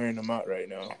really wearing them out right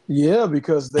now. Yeah,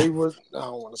 because they were, I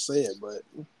don't want to say it, but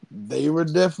they were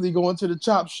definitely going to the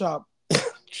chop shop.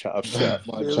 Chop shop.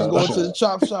 They was going to the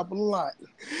chop shop a lot.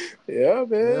 Yeah,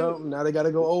 man. Yeah, now they got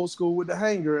to go old school with the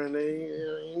hanger, and they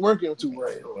ain't working too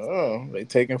right. Oh, they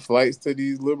taking flights to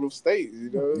these liberal states,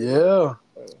 you know?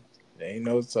 Yeah. They ain't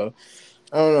know, so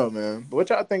I don't know, man. But what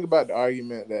y'all think about the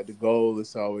argument that the goal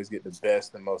is to always get the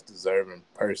best and most deserving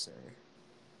person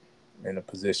in a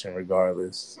position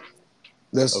regardless?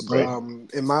 That's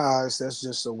in my eyes, that's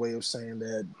just a way of saying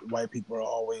that white people are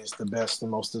always the best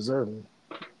and most deserving.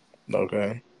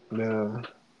 Okay. Yeah.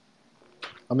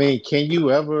 I mean, can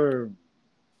you ever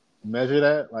measure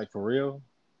that, like for real?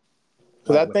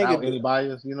 Because Like, I think without any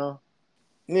bias, you know?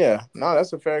 Yeah, no,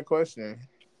 that's a fair question.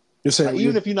 You're saying like,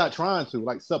 even if you're not trying to,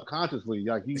 like subconsciously,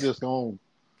 like you just gonna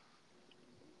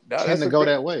tend to go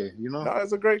that way, you know? No,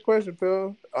 that's a great question,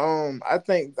 Phil. I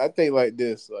think like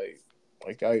this,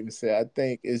 like I even said, I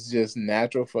think it's just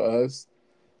natural for us,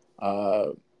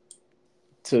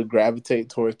 to gravitate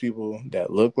towards people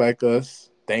that look like us,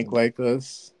 think like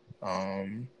us,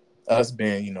 us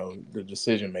being, you know, the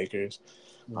decision makers.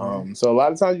 So a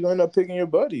lot of times you end up picking your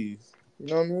buddies. You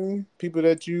know what I mean? People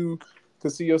that you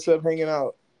could see yourself hanging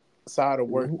out outside of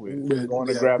work with, going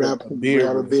to grab a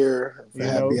beer for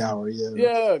happy hour.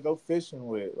 Yeah, go fishing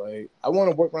with. Like, I want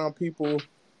to work around people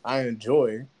I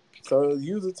enjoy. So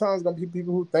usually times gonna be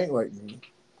people who think like me,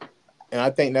 and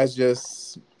I think that's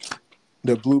just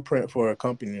the blueprint for a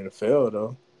company to fail,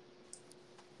 though.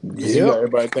 Because you got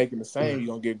everybody thinking the same, you're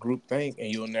gonna get group think,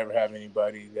 and you'll never have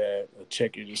anybody that will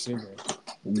check your decision.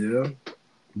 Yeah,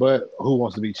 but who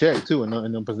wants to be checked too in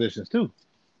them positions too?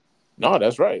 No,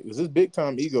 that's right. It's this big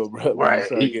time ego, bro. When you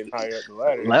start getting higher up the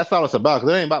ladder. That's all it's about.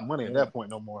 Because it ain't about money at that point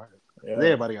no more. Yeah.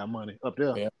 Everybody got money up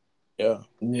there. Yeah.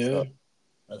 So,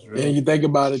 that's real. And you think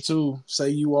about it too. Say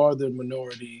you are the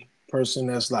minority person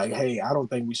that's like, hey, I don't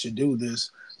think we should do this.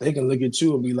 They can look at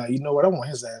you and be like, you know what? I want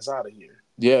his ass out of here.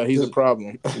 Yeah, he's a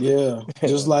problem. Yeah.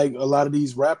 Just like a lot of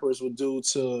these rappers would do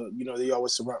to, you know, they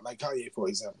always surround, like Kanye, for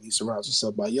example. He surrounds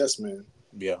himself by yes men.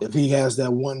 Yeah. If he has that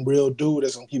one real dude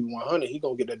that's gonna keep it 100, he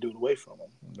gonna get that dude away from him.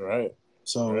 Right.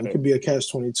 So it could be a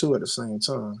catch-22 at the same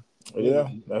time. Yeah,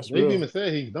 that's real. He even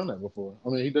said he's done that before. I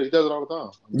mean, he does it all the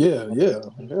time.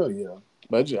 Hell yeah.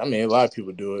 But I mean, a lot of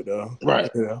people do it though. Right.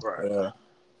 Yeah.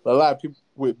 But a lot of people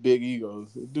with big egos,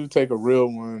 it do take a real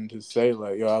one to say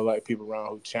like, yo, I like people around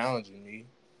who challenging me.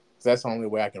 That's the only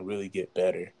way I can really get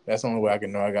better. That's the only way I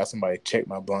can know I got somebody to check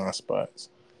my blind spots.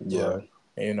 Yeah.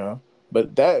 You know?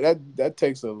 But that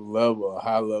takes a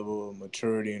high level of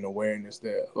maturity and awareness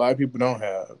that a lot of people don't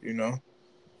have, you know?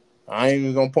 I ain't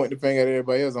even gonna point the finger at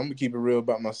everybody else. I'm gonna keep it real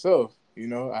about myself. You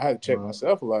know, I had to check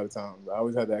myself a lot of times. I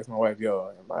always had to ask my wife,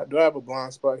 yo, do I have a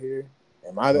blind spot here?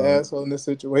 Am I the asshole in this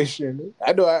situation?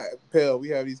 Pell, we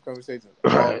have these conversations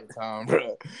all the time,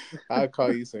 bro. I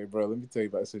call you, say, bro, let me tell you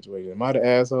about the situation. Am I the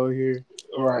asshole here?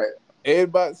 Right. And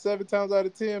about 7 times out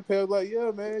of 10, Pell's like,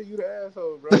 yeah, man, you the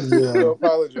asshole, bro. You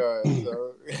apologize.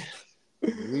 So.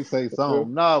 We say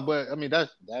something. No, but I mean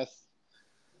that's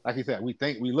like you said, we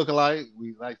think we look alike.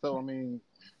 We like so. I mean,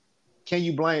 can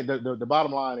you blame the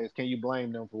bottom line is can you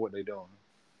blame them for what they're doing?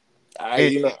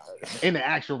 In the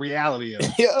actual reality of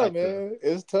it. Yeah, man,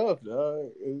 it's tough, dog.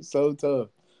 It's so tough.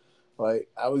 Like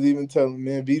I was even telling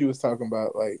me and Vita was talking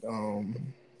about like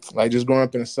just growing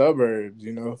up in the suburbs,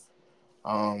 you know.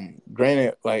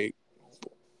 Granted, like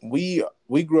we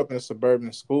we grew up in a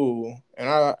suburban school, and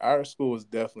our school was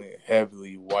definitely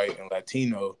heavily white and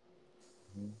Latino.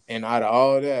 And out of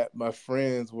all that, my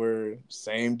friends were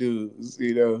same dudes,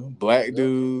 black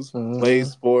dudes, played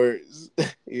sports,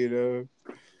 and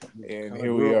Kind of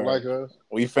here we grew up are. like us.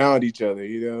 We found each other,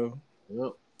 Yep.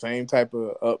 same type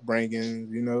of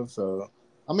upbringing, so.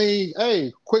 I mean,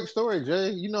 hey, quick story,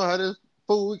 Jay. You know how this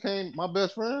fool became my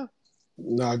best friend?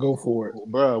 Nah, go for it.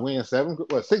 Bro, we in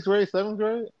sixth grade, seventh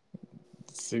grade?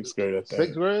 Sixth grade, I think.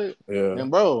 Sixth grade? Yeah.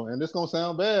 And bro, and this gonna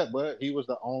sound bad, but he was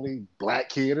the only black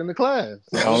kid in the class.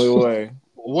 The only way.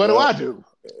 What do I do?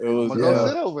 It was I'm gonna go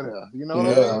sit over there. You know what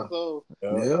I mean? So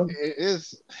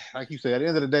it's like you said. At the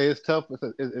end of the day, it's tough.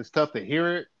 It's tough to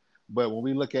hear it, but when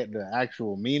we look at the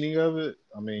actual meaning of it,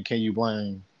 I mean, can you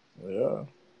blame? Yeah.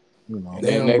 And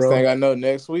then next thing I know,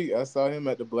 next week I saw him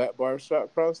at the black bar shop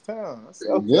across town. I said,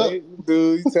 okay,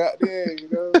 dude, he's out there,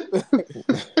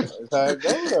 That's how it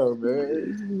goes, though,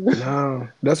 man. No,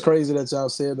 that's crazy that y'all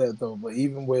said that though. But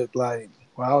even with when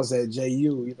I was at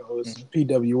JU, it's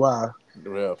PWI.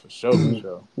 Yeah, for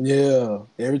sure. Yeah,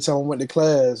 every time I went to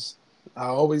class, I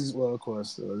always, well, of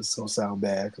course, it's gonna sound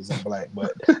bad because I'm black,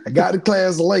 but I got to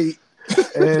class late.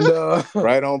 And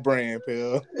right on brand,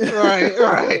 Pill.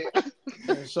 Right.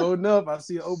 And sure enough, I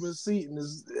see an open seat, and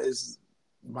it's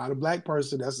by the black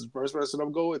person. That's the first person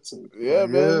I'm going to. Yeah,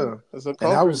 man. It's a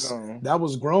comfort zone. That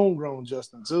was grown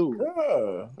Justin too.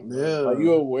 Yeah. Like,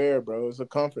 you aware, bro? It's a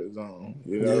comfort zone.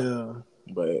 Yeah.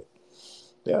 But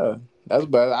yeah, that's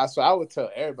bad. So I would tell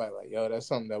everybody, like, yo, that's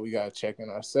something that we gotta check in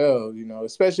ourselves.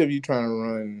 Especially if you're trying to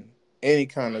run any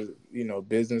kind of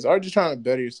business or just trying to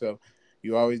better yourself.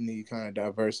 You always need kind of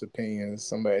diverse opinions,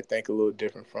 somebody to think a little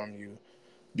different from you,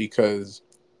 because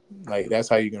that's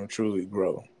how you're gonna truly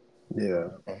grow. Yeah.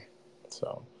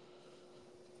 So.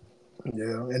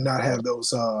 Yeah, and not have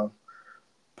those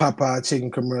Popeye chicken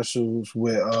commercials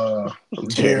with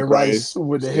Jerry Rice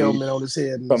with the helmet on his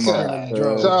head and spinning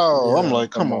the drum. I'm like,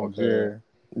 come on, Jerry.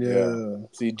 Yeah.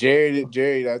 See, Jerry,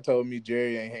 that told me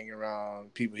Jerry ain't hanging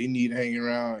around people he need to hang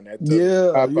around.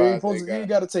 You ain't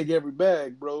got to take every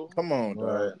bag, bro. Come on,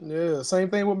 dog. Yeah, same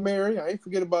thing with Mary. I ain't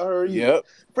forget about her either. Yep.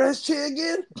 Fresh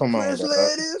chicken. Come on, fresh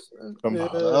lettuce. Come on.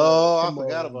 Oh, I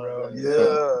forgot about that.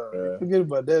 Yeah. Forget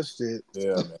about that shit.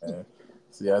 Yeah, man.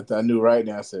 See, I knew right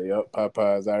now. I said, "Yup,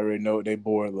 Popeyes." I already know what their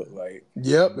board looked like.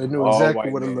 Yep, they knew exactly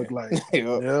what it looked like.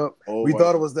 Yep. We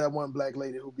thought it was that one black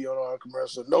lady who be on our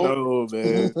commercial. No,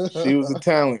 man. She was a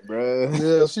talent, bro.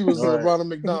 Yeah, she was Ronald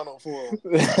McDonald for him.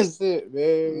 That's it,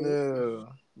 man. Yeah,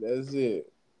 that's it.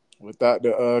 Without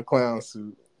the clown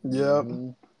suit. Yep.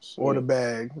 Or the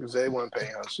bag, because they wasn't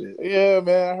paying her shit. Yeah,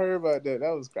 man, I heard about that.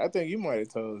 I think you might have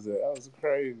told us that. That was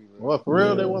crazy, bro. Well, for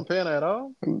real, they wasn't paying her at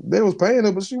all? They was paying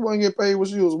her, but she wasn't getting paid what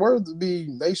she was worth to be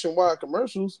nationwide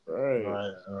commercials.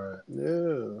 Right. Yeah.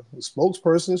 The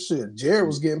spokesperson, shit. Jared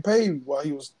was getting paid while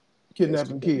he was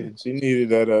kidnapping kids. She needed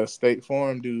that State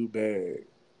Farm dude bag.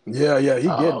 Yeah, he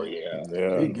getting it.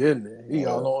 Yeah. He getting it. He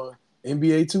all on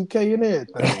NBA 2K and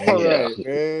everything. All right,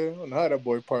 man. I don't know how that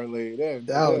boy parlayed that.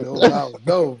 That was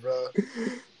dope, bro.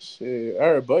 Shit. I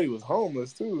heard Buddy was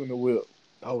homeless, too, in the whip.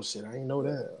 Oh, shit. I didn't know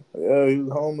that. Yeah, he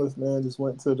was homeless, man. Just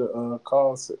went to the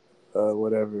call set,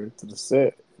 to the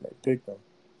set. And they picked him.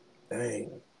 Dang.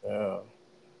 Yeah.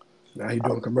 Now he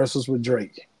doing commercials with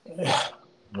Drake.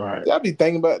 Right. I be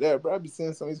thinking about that, bro. I be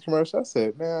seeing some of these commercials. I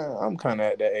said, man, I'm kind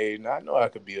of at that age now. I know I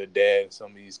could be a dad in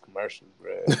some of these commercials,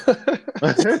 bro.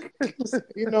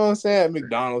 You know what I'm saying?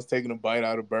 McDonald's taking a bite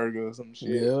out of a burger or some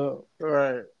shit. Yeah.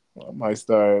 Right. I might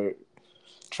start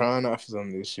trying out for some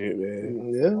of this shit,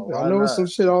 man. Yeah. I know some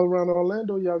shit all around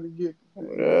Orlando y'all can get.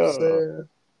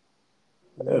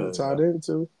 Tied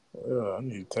into. Yeah, I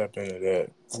need to tap into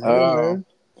that. Man.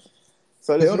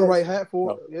 So Pay the right hat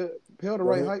for it. Yeah. Pay the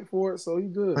right height for it, so he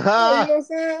good. You know what I'm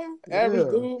saying? Average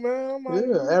dude, man.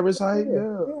 Average height,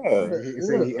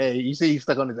 yeah. You see he's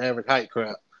stuck on his average height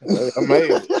crap. I made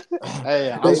it.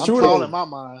 Hey, I'm tall in my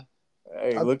mind.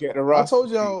 Hey, look at the roster. I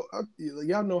told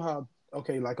y'all know how,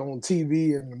 like on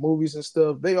TV and the movies and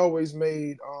stuff, they always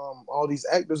made all these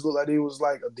actors look like they was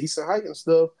like a decent height and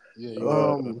stuff.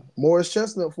 Morris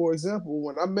Chestnut, for example,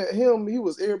 when I met him, he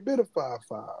was every bit of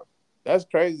 5'5". That's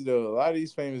crazy though. A lot of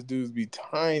these famous dudes be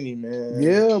tiny, man.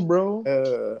 Yeah,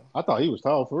 bro. I thought he was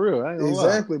tall for real.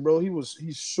 Exactly, bro.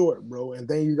 He's short, bro. And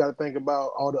then you got to think about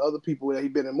all the other people that he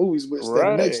been in movies with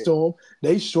standing next to him.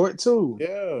 They short too.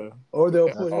 Yeah. Or they'll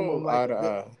put him on like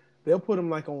they'll put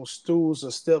him like on stools or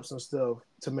steps and stuff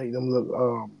to make them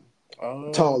look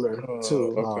taller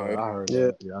too. Okay. I heard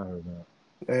that. Yeah, I heard that.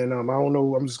 And I don't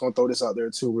know. I'm just gonna throw this out there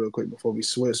too, real quick before we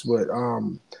switch. But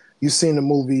you seen the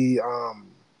movie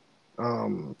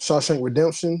Shawshank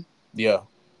Redemption? Yeah.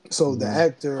 So the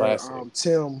actor Classic.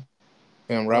 Tim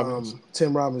Robbins.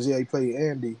 Tim Robbins, yeah, he played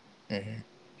Andy. Mm-hmm.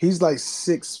 He's like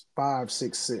 6'5",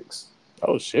 6'6".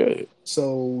 Oh shit.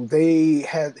 So they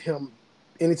had him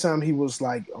anytime he was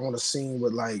like on a scene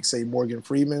with like say Morgan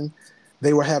Freeman,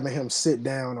 they were having him sit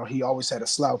down or he always had to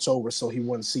slouch over so he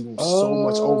wouldn't seem so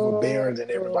much overbearing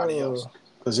than everybody else.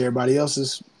 Because everybody else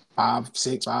is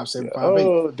 5'6", 5'7", 5'8".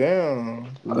 Oh damn.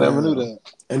 I never knew that.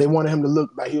 And they wanted him to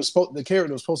look like the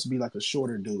character was supposed to be like a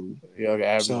shorter dude. Yeah, like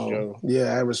average So Joe. yeah,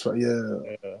 average.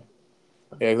 Yeah.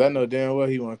 Yeah, because I know damn well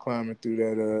he wasn't climbing through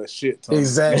that shit tunnel.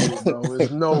 Exactly, bro.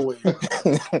 There's no way.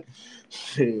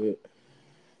 Shit.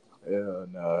 Yeah,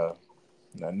 nah.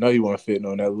 I know you weren't fitting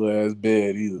on that little ass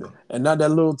bed either. And not that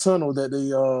little tunnel that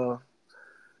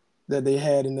they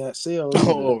had in that cell.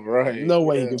 Oh, right. No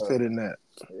way you can fit in that.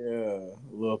 Yeah.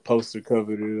 A little poster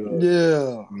covered it.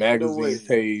 Yeah. Magazine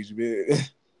page,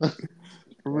 bitch.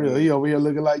 For real. He over here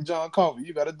looking like John Coffey.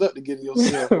 You got a duck to get in your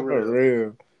cell. For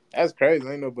real. That's crazy.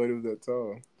 Ain't nobody was that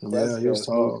tall. Yeah, he was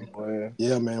tall. Movie,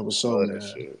 yeah, man, was so man.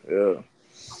 Shit. Yeah.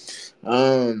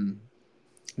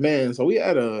 Man, so we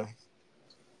had a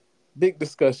big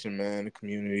discussion, man, in the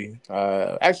community.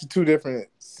 Actually, two different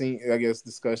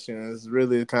discussions.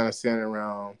 Really kind of centered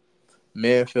around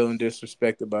men feeling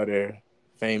disrespected by their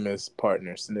famous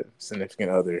partner,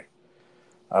 significant other.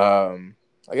 I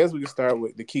guess we can start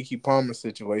with the Keke Palmer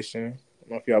situation. I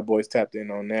don't know if y'all boys tapped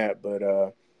in on that, but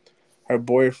her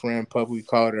boyfriend publicly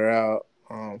called her out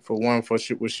for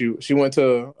she went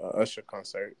to a Usher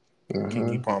concert.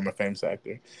 Keke Palmer, famous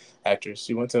actress.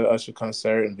 She went to an Usher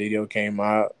concert and video came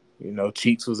out. You know,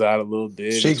 Cheeks was out a little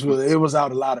bit. It was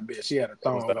out a lot of bit. She had a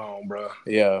thong on, bro.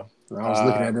 Yeah. I was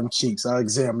looking at them cheeks. I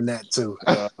examined that too.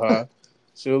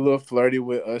 She was a little flirty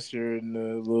with Usher in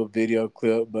the little video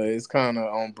clip, but it's kind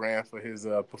of on brand for his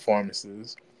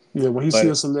performances. Yeah, when he see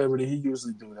a celebrity, he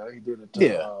usually do that. He did it to,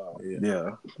 he did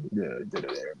it to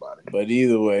everybody. But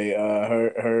either way,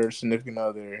 her significant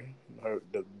other,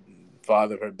 the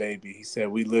father of her baby, he said,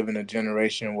 "We live in a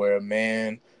generation where a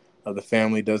man of the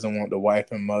family doesn't want the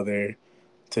wife and mother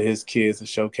to his kids to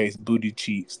showcase booty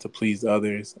cheeks to please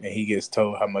others, and he gets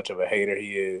told how much of a hater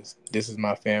he is. This is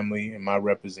my family and my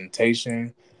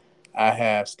representation. I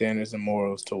have standards and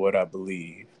morals to what I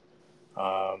believe."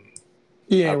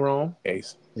 He ain't wrong.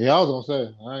 Case. Yeah, I was gonna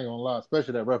say, I ain't gonna lie,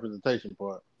 especially that representation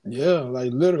part. Yeah,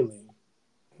 like literally.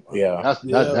 Yeah,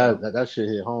 that shit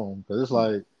hit home because it's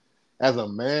like, as a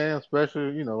man,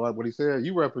 especially, you know, like what he said,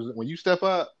 you represent when you step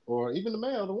out, or even the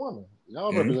man or the woman,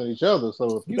 y'all represent each other.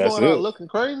 So if you going out looking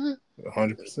crazy,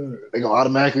 100%, they gonna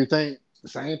automatically think the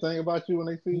same thing about you when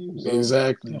they see you. So,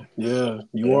 exactly. Yeah,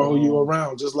 you are who you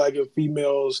around. Just like if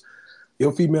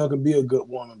your female can be a good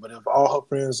woman, but if all her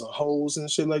friends are hoes and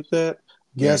shit like that,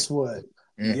 guess what?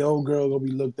 The old girl gonna be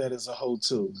looked at as a hoe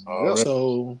too.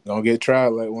 So gonna get tried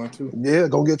like one too. Yeah,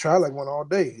 gonna get tried like one all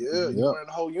day. Yeah, you wearing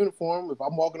the whole uniform. If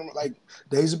I'm walking like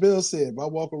Deja Bill said, if I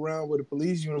walk around with a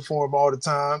police uniform all the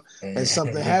time and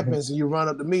something happens and you run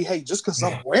up to me, hey, just because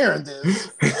I'm wearing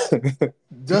this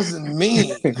doesn't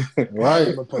mean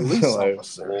I'm a police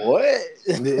officer. What?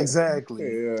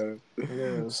 Exactly.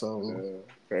 Yeah. So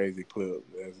crazy clip.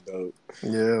 That's dope.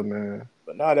 Yeah, man.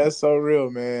 But no, that's so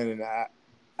real, man. And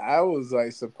I was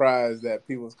like surprised that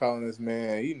people was calling this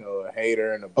man, you know, a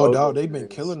hater and a oh dog, they've been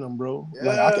killing them, bro. Yeah,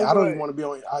 like I don't even want to be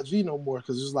on IG no more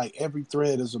because it's like every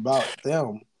thread is about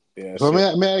them. Yeah. So may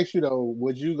I ask you though,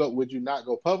 would you not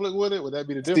go public with it? Would that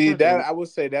be the difference? See, that I would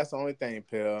say that's the only thing,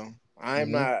 Pill.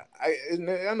 I'm not.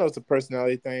 I know it's a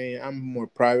personality thing. I'm more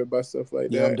private about stuff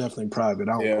like that. Yeah, I'm definitely private.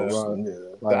 I don't go around.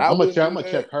 Like, I'm gonna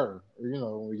check her. You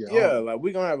know, when we get home. Like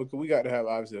we got to have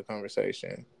obviously a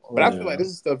conversation. But I feel like this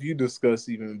is stuff you discuss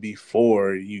even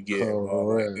before you get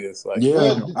involved like this. Like,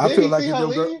 I feel like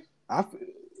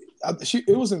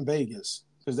it was in Vegas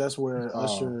because that's where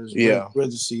Usher's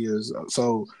residency is.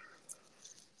 So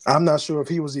I'm not sure if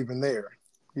he was even there.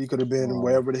 He could have been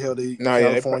wherever the hell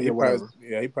California, whatever.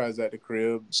 He probably was at the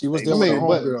crib. She was there with the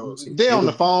homegirls. They on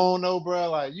the phone though,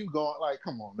 bro. Like you going, like,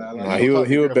 come on now. Like, he was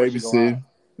babysitting.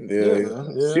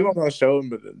 Yeah. She wasn't gonna show him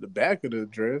the back of the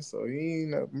dress, so he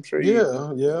ain't. I'm sure.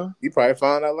 He probably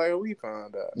found out like we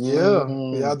found out.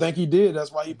 Yeah, I think he did.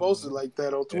 That's why he posted like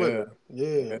that on Twitter.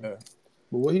 Yeah. But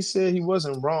what he said, he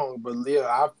wasn't wrong. But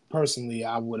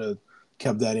I would have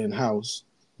kept that in house.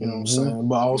 You know what I'm saying?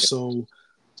 But also.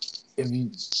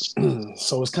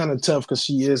 So it's kind of tough because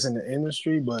she is in the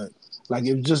industry, but like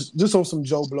if just on some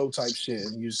Joe Blow type shit,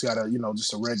 and you just gotta,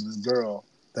 just a regular girl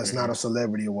that's not a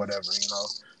celebrity or whatever,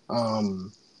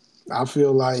 I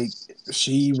feel like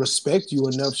she respect you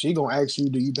enough. She gonna ask you,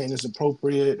 do you think it's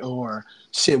appropriate or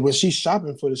shit? When she's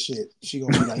shopping for the shit, she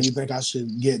gonna be like, you think I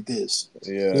should get this?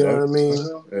 Yeah, You know what I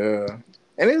mean? yeah.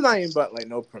 And it's not even about like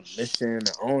no permission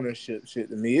or ownership shit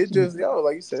to me. It's just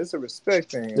like you said, it's a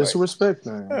respect thing. It's like, a respect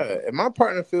thing. Yeah, if my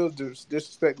partner feels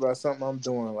disrespected about something I'm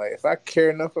doing, like if I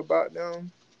care enough about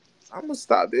them, I'm gonna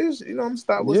stop this. I'm gonna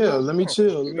stop what's going on. Let me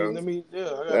chill. You know? Let me. I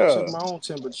gotta check my own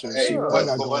temperature. See what I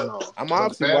got going on. I'm But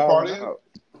obviously the sad part wilding out.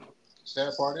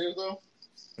 Sad part is though,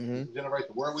 Mm-hmm. the generation,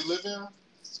 the world we live in,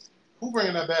 who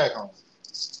bringing that bag home?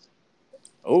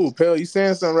 Oh, Pell, you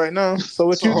saying something right now? So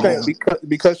what you think?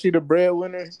 Because she the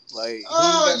breadwinner, like he ain't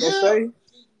got no say?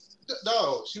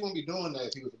 No, she wouldn't be doing that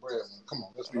if he was the breadwinner. Come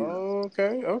on, let's be real.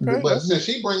 Okay. But since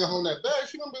she bringing home that bag,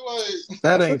 she gonna be like,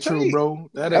 that ain't true,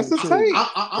 bro. That's ain't true.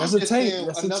 That's a tape.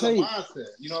 That's another mindset.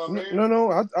 You know what I mean?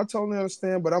 No. I totally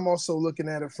understand, but I'm also looking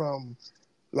at it from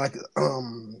like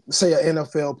say an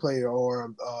NFL player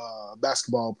or a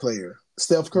basketball player.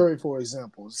 Steph Curry, for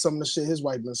example. Some of the shit his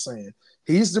wife been saying.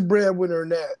 He's the breadwinner in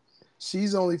that.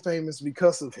 She's only famous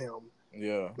because of him.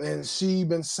 Yeah. And she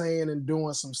been saying and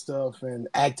doing some stuff and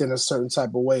acting a certain type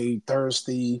of way,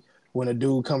 thirsty when a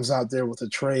dude comes out there with a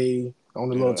tray on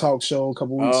the little talk show a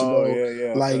couple weeks ago.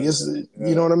 Yeah. Like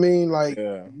you know what I mean? Like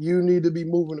you need to be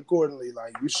moving accordingly.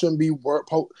 Like you shouldn't be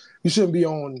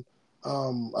on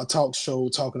a talk show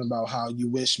talking about how you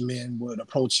wish men would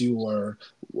approach you or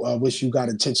wish you got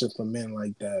attention from men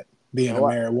like that. Being a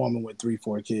married woman with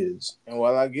 3-4 kids. And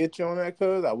while I get you on that,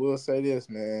 cuz I will say this,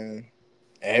 man.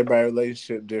 Everybody's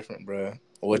relationship different, bro.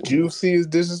 What you see is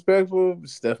disrespectful,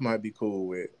 Steph might be cool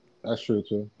with. That's true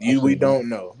too. We don't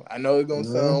know. I know it's gonna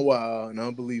sound wild and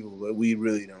unbelievable, but we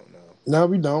really don't know. No,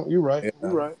 we don't. You're right. Yeah.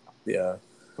 You're right. Yeah.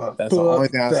 That's the only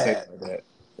thing I say about that.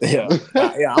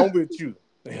 Yeah. I'm with you.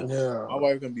 Yeah. My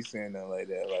wife gonna be saying nothing like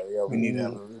that. Like, we need to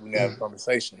have a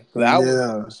conversation. Cause I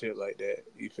would shit like that.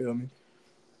 You feel me?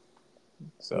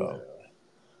 So,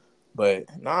 but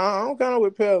I'm kind of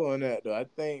with Pell on that though. I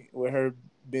think with her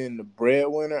being the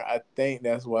breadwinner, I think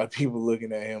that's why people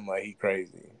looking at him like he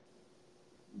crazy.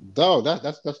 Dog,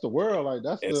 that's the world. Like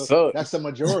that's the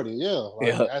majority. Yeah,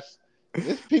 like,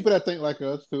 it's people that think like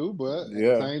us too. But at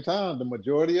the same time, the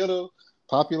majority of the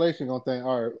population gonna think,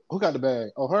 all right, who got the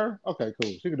bag? Oh, her? Okay,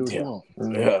 cool. She can do what she wants.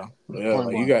 Yeah.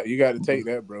 Like, you got to take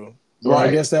that, bro. Well,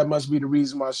 I guess that must be the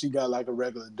reason why she got like a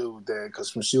regular dude there.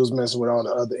 Because when she was messing with all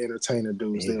the other entertainer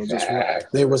dudes,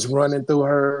 they was running through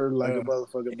her like a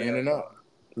motherfucker. In and out.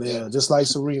 Yeah, just like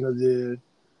Serena did.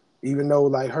 Even though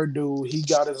like her dude, he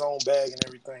got his own bag and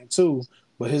everything too,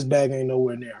 but his bag ain't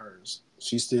nowhere near hers.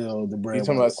 She's still the brand. You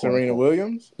talking about Serena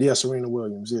Williams? Yeah, Serena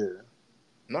Williams. Yeah.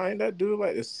 No, ain't that dude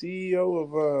like the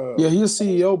CEO of? Yeah, he's a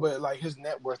CEO, but like his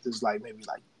net worth is like maybe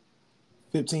like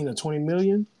 15 or 20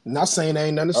 million. Not saying there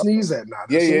ain't nothing to sneeze at now.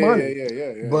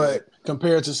 Yeah. But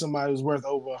compared to somebody who's worth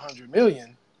over 100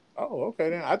 million. Oh, okay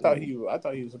then. I thought he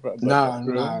was surprised. Nah,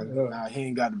 he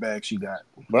ain't got the bag she got.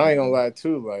 But I ain't gonna lie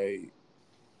too, like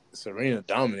Serena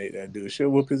dominate that dude. She'll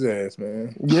whoop his ass,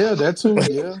 man. Yeah, that too,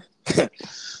 yeah.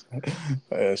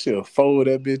 She'll fold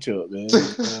that bitch up, man.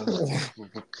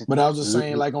 But I was just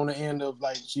saying, like on the end of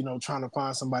like, trying to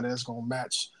find somebody that's gonna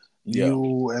match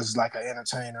you as like an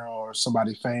entertainer or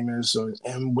somebody famous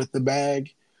and with the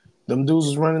bag, them dudes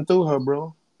was running through her,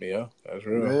 bro. Yeah, that's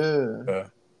real. Yeah.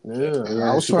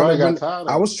 I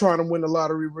was trying to win the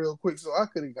lottery real quick, so I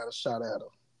could have got a shot at her.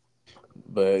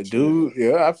 But dude,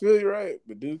 I feel you right.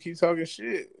 But dude keep talking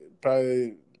shit.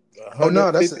 Probably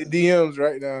that's DMs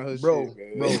right now. Her bro.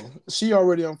 She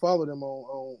already unfollowed him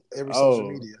on every social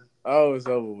media. Oh, it's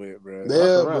over with, bro.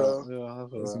 Yeah, bro.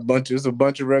 It's a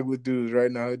bunch of regular dudes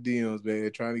right now. Her DMs,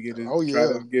 man, trying to get his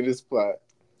trying to get his spot.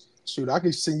 Shoot, I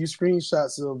can send you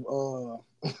screenshots of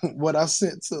what I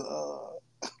sent to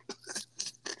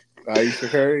Ayesha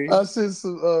Curry. I sent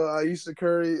some Ayesha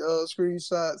Curry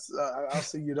screenshots. I'll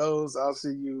send you those. I'll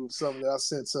send you something that I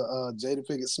sent to Jada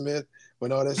Pinkett Smith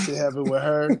when all that shit happened with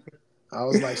her. I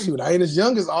was like, shoot, I ain't as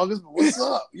young as August, but what's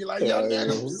up? You're like, young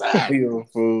nigga, what's up? You a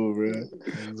fool, bro.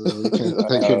 Can't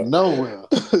take him nowhere.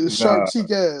 Sharp cheek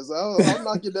ass. I'll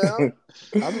knock you down.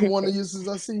 I've been wanting you since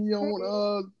I seen you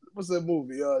on what's that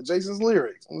movie? Jason's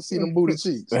Lyrics. I want to see them booty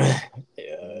cheeks. That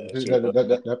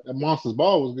Monsters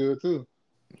Ball was good too.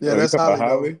 Yeah, that's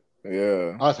Holly.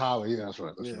 Yeah. That's Holly. Yeah, that's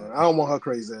right. I don't want her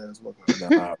crazy ass.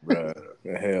 Nah, bro.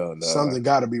 Hell no. Something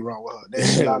got to be wrong with her. They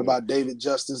said a lot about David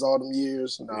Justice all them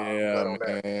years.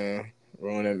 Man.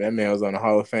 That man was on the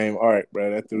Hall of Fame arc, bro.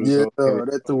 That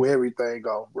threw everything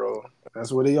off, bro.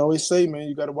 That's what they always say, man.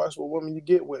 You got to watch what woman you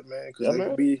get with, man, because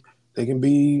they can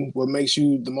be what makes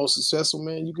you the most successful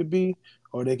man you could be,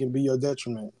 or they can be your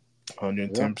detriment.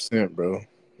 110%, bro.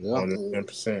 Yeah.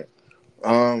 110%.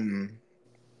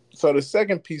 So the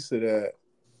second piece of that,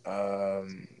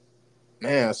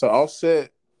 man. So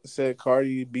Offset said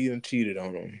Cardi B and cheated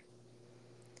on him.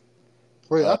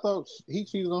 Wait, I thought he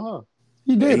cheated on her.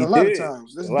 He did He a lot of did.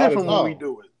 times. It's A lot of different when times. we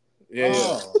do it.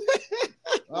 Yeah.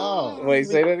 Oh. Wait,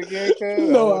 say that again, cuz.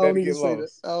 No, I want don't that to even get say that.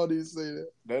 lost. I don't even say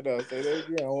that. No, say that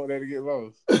again. I want that to get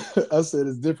lost. I said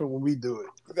it's different when we do it.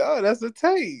 No, that's a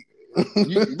tape.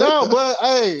 No, but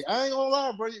hey, I ain't gonna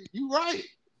lie, bro. You right.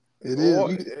 It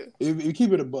is. You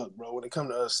keep it a buck, bro. When it comes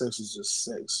to us, sex is just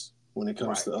sex. When it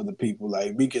comes to other people,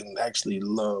 like we can actually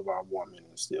love our woman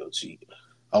and still cheat.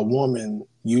 A woman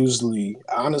usually,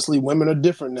 honestly, women are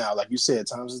different now. Like you said,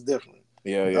 times is different.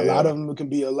 Yeah. A lot of them can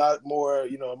be a lot more,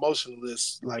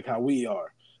 emotionalist, like how we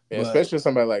are. Yeah, But, especially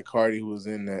somebody like Cardi who was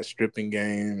in that stripping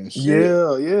game and shit.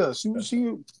 Yeah.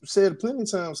 She said plenty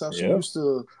of times how she used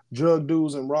to drug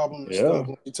dudes and rob them and stuff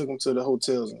when she took them to the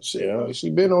hotels and shit. Yeah. Like,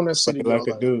 she been on that city girl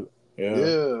like a dude.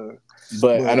 Yeah.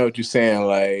 But I know what you're saying.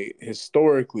 Like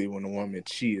historically, when a woman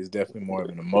cheats, it's definitely more of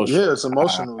an emotional. Yeah, it's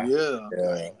emotional.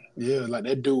 Like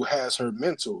that dude has her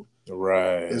mental,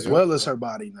 right, as well as her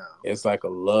body now. It's like a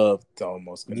love to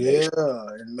almost connection. Yeah,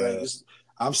 and like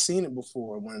I've seen it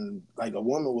before when like a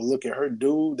woman will look at her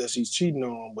dude that she's cheating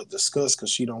on with disgust because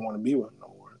she don't want to be with him no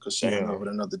more because she's in love with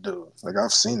another dude. Like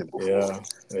I've seen it before.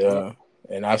 Yeah.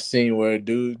 And I've seen where a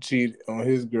dude cheat on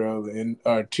his girl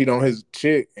or cheat on his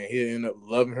chick, and he'll end up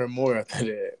loving her more after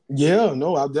that. Yeah,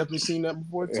 no, I've definitely seen that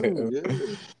before too. Yeah,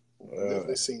 I've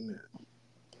definitely seen that.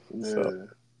 Yeah, so,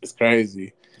 it's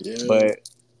crazy. Yeah,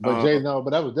 but Jay, no,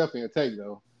 but that was definitely a take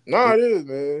though. No, it is,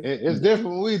 man. It's different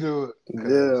when we do it.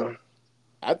 Yeah,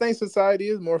 I think society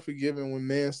is more forgiving when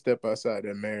men step outside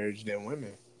their marriage than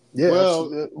women. Yeah,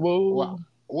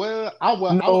 Well, I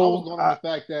was going on the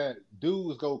fact that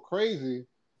dudes go crazy.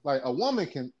 Like a woman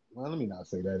can. Well, let me not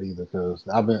say that either because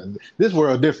this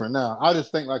world different now. I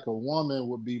just think like a woman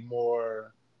would be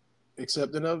more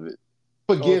accepting of it,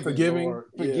 forgiving.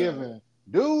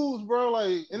 Dudes, bro,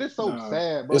 like, and it's so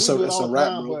sad, bro. We do it all the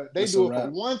time, but they do it for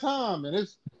one time, and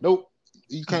it's nope.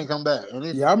 You can't come back.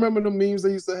 Yeah, I remember the memes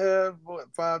they used to have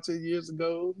 5-10 years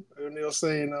ago, and they were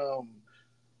saying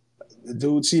the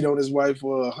dude cheated on his wife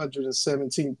for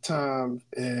 117th time,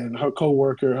 and her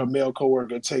male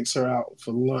coworker, takes her out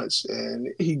for lunch, and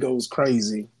he goes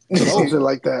crazy. Something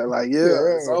like that. Like,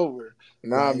 it's over.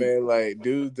 Nah, man, like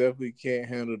dudes definitely can't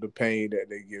handle the pain that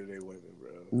they give their women, bro.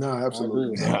 No,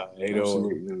 absolutely. Nah, they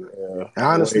don't. Yeah.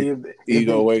 Honestly, if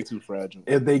ego way too fragile.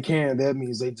 If they can, that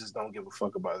means they just don't give a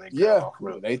fuck about their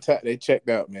girl. They checked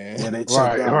out, man. Yeah, they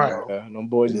checked out. Right. Them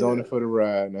boys is on it for the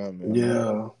ride now, man.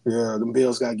 Yeah. Them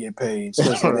bills gotta get paid.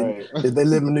 Especially if they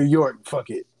live in New York,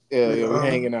 fuck it. Yeah, we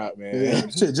hanging out, man. Yeah,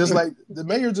 shit, just like the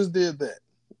mayor just did that.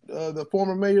 The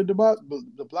former mayor de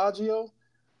Blasio.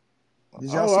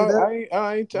 Did y'all see that?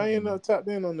 I ain't not tapped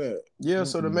in on that. Yeah,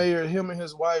 so the mayor, him and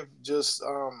his wife just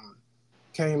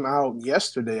came out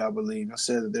yesterday, I believe, and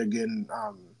said that they're getting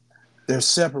they're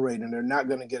separating. They're not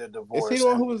gonna get a divorce. Is he the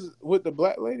one who was with the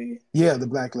black lady? Yeah, the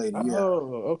black lady. Yeah.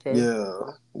 Oh, okay.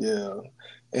 Yeah.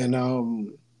 And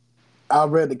I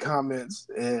read the comments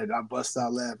and I bust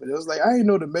out laughing. It was like, I didn't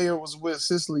know the mayor was with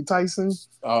Cicely Tyson.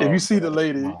 If you see the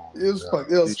lady, it was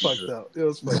fucked up. It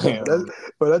was fucked up.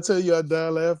 But I tell you, I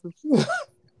died laughing.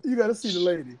 You got to see the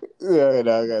lady. Yeah, I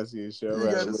got to see the show.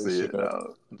 You got to see it,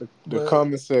 dog. The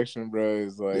comment section, bro,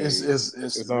 is like...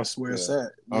 It's where it's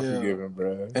at. Unforgiving,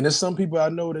 bro. And there's some people I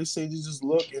know, they say you just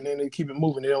look and then they keep it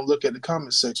moving. They don't look at the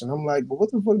comment section. I'm like, but what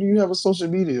the fuck do you have a social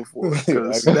media for?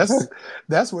 Because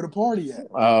that's where the party at.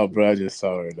 Oh, bro, I just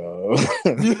saw her, dog.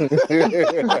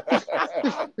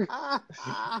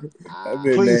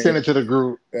 Please send it to the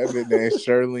group. That bitch named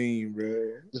Charlene,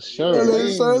 bro.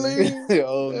 Charlene?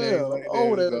 Old name like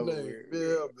that name.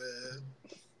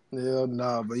 Yeah,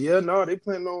 man. Yeah, they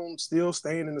plan on still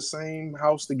staying in the same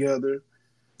house together,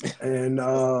 and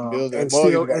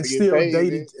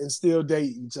still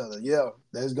date each other. Yeah,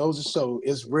 that goes to show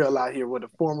it's real out here with a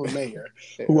former mayor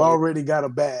who already got a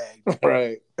bag.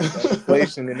 Right,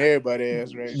 inflation in everybody's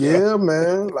ass right now. Yeah,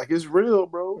 man, like it's real,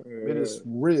 bro. It is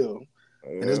real,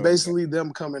 and it's basically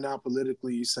them coming out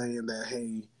politically saying that,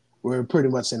 hey, we're pretty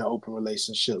much in an open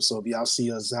relationship. So if y'all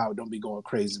see us out, don't be going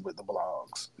crazy with the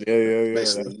blogs. Yeah.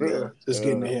 Basically, just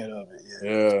getting ahead of it.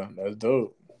 Yeah, that's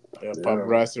dope. Yeah,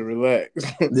 paparazzi relax.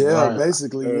 Yeah, right.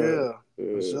 Basically, for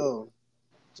sure.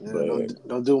 Yeah,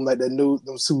 don't do them like that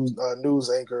news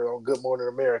anchor on Good Morning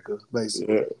America,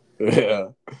 basically. Yeah.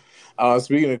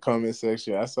 Speaking of comment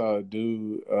section, I saw a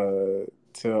dude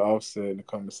tell Offset in the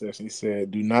comment section. He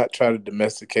said, "Do not try to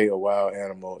domesticate a wild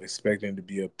animal expecting to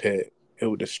be a pet it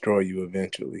will destroy you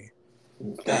eventually.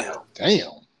 Damn.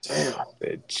 Damn. Damn.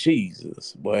 Said,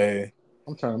 Jesus, boy.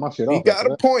 I'm turning my shit He off. got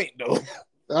a point though.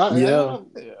 Yeah.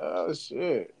 Oh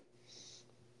shit.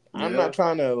 I'm Yeah. not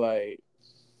trying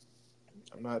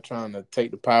to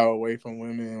take the power away from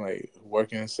women, like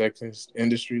working in the sex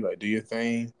industry, like do your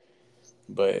thing.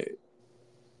 But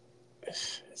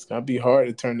it's gonna be hard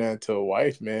to turn that into a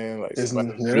wife, man. Like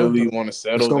somebody really want to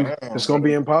settle down. It's gonna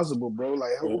be impossible, bro.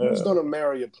 Like who's gonna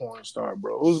marry a porn star,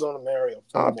 bro? Who's gonna marry a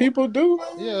porn people do,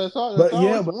 man. Yeah,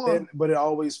 but it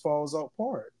always falls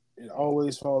apart. It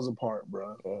always falls apart,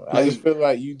 bro. I just feel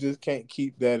like you just can't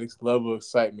keep that level of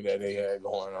excitement that they had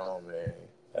going on, man.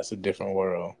 That's a different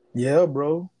world. Yeah,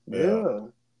 bro. Yeah.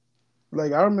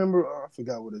 Like I remember, I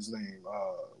forgot what his name,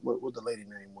 what the lady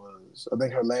name was. I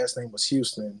think her last name was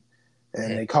Houston,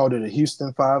 and they called it a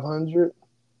Houston 500,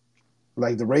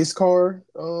 like the race car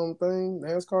thing,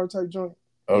 NASCAR type joint.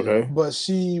 Okay. But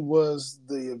she was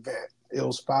the event. It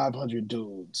was 500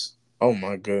 dudes. Oh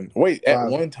my goodness! Wait, at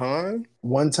one time?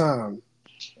 One time.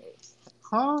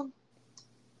 Huh?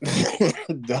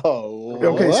 No.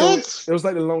 Okay, what? so it was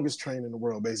like the longest train in the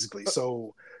world, basically.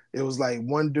 So it was like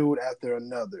one dude after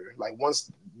another. Like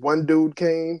once one dude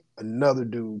came, another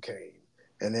dude came,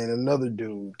 and then another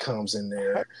dude comes in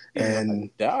there and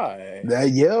die.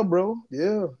 Yeah, bro.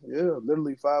 Yeah.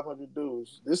 Literally 500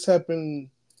 dudes. This happened.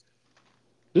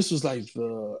 This was like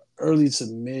the early to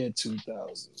mid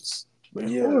 2000s. But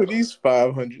yeah, who are these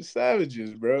 500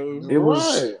 savages, bro?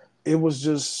 It was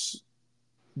just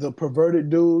the perverted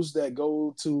dudes that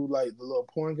go to like the little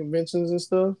porn conventions and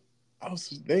stuff.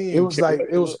 It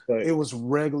was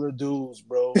regular dudes,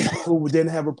 bro, who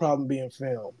didn't have a problem being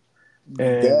filmed.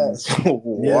 And that's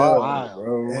wild,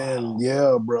 bro.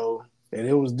 And bro. And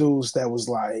it was dudes that was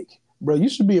like, bro, you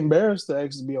should be embarrassed to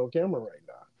actually be on camera right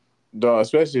now. Dog,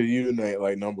 especially you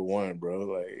like number one, bro.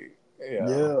 Like, get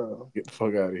the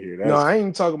fuck out of here. No, I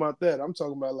ain't talking about that. I'm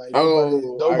talking about like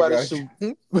nobody should.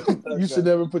 You should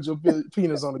never put your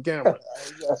penis on the camera.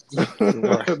 That's what I'm talking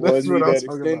about.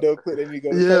 Clip, they need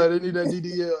that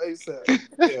DDL ASAP.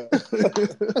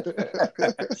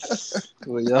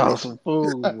 Well, y'all some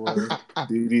fools, boy.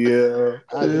 DDL.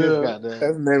 I just got that.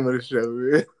 That's the name of the show,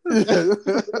 man.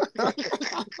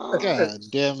 God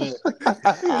damn it.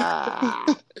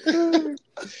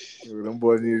 Them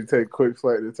boys need to take a quick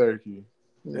flight to Turkey.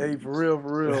 Hey, for real,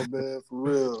 man. For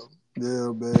real.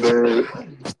 Yeah,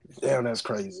 man. Damn, that's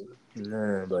crazy.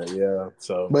 Man, but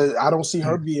But I don't see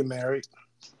her being married.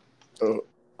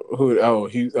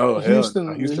 Houston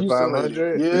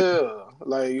 500? Yeah.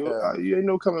 Like, you ain't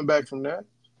no coming back from that.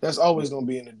 That's always going to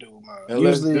be in the dude mind.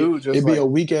 Unless Usually, it'd be a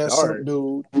weak-ass dark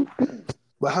dude.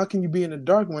 But how can you be in the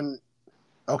dark when...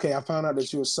 Okay, I found out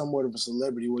that you're somewhat of a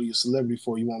celebrity. What are you a celebrity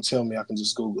for? You won't tell me. I can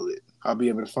just Google it. I'll be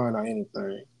able to find out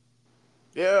anything.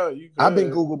 Yeah, you could. I've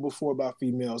been Googled before about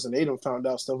females, and they done found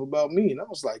out stuff about me, and I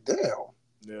was like, damn.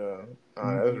 Yeah.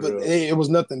 But it was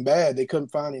nothing bad. They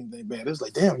couldn't find anything bad. It was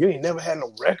like, damn, you ain't never had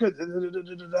no record.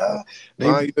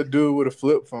 You a dude with a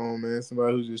flip phone, man.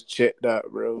 Somebody who just checked out,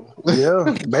 bro.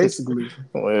 Yeah, basically.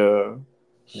 Well,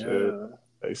 shit.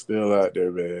 They still out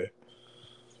there, man.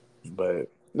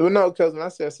 But... No, because when I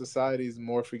said society is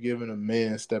more forgiving of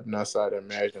men stepping outside their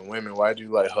marriage than women, why'd you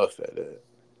like huff at that?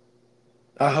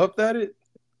 I huffed at it?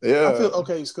 Yeah. I feel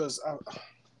okay, it's because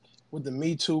with the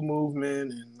Me Too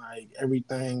movement and like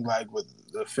everything, like with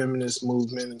the feminist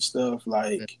movement and stuff,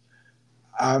 like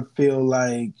I feel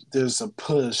like there's a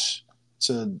push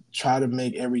to try to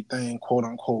make everything quote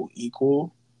unquote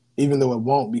equal, even though it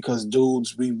won't, because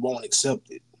dudes, we won't accept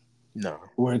it. No.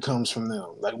 Where it comes from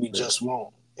them. Like we just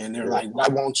won't. And they're like, why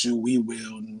won't you? We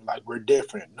will. And like, we're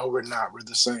different. No, we're not. We're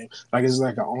the same. Like, it's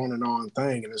like an on and on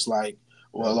thing. And it's like,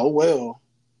 well, oh, well.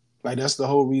 Like, that's the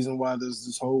whole reason why there's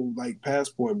this whole, like,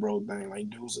 passport bro thing. Like,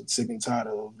 dudes are sick and tired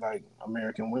of, like,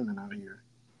 American women out here.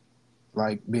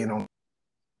 Like, being on,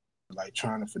 like,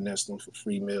 trying to finesse them for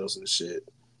free meals and shit.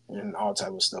 And all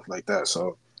type of stuff like that.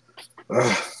 So,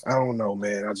 I don't know,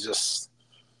 man.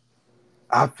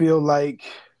 I feel like.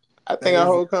 I think our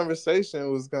whole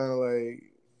conversation was kind of like,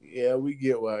 yeah, we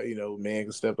get why, men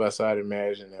can step outside of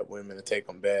marriage and that women to take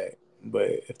them back. But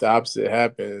if the opposite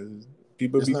happens,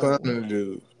 people be clowning the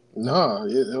dude. No,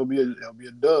 it'll be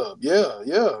a dub. Yeah,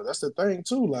 that's the thing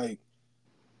too. Like,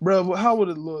 bro, how would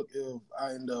it look if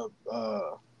I end up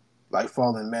like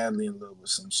falling madly in love with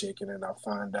some chick and then I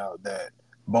find out that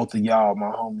both of y'all,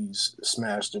 my homies,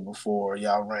 smashed her before,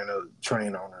 y'all ran a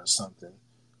train on her or something?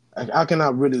 I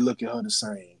cannot really look at her the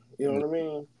same. You know what I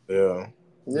mean? Yeah.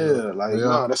 Yeah, like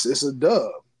no, it's a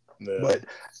dub. Yeah. But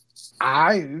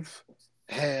I've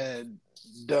had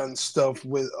done stuff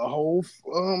with a whole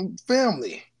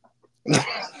family, You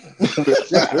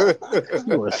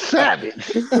a savage.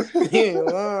 He ain't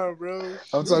lying, bro.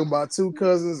 I'm talking about 2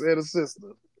 cousins and a sister.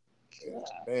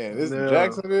 Man, this Yeah. is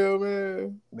Jacksonville,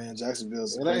 man. Man,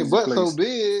 Jacksonville's a It crazy ain't but place. so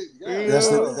big. Yeah.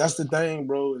 That's the thing,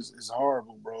 bro. It's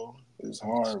horrible, bro. It's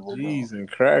horrible, Cheese bro. and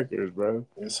crackers, bro.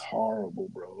 It's horrible,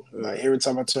 bro. Yeah. Like every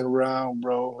time I turn around,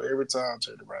 bro. Every time I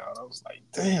turn around, I was like,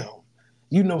 damn.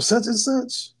 You know such and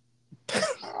such?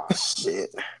 Oh, shit.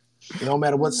 It don't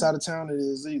matter what side of town it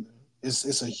is either.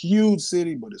 It's a huge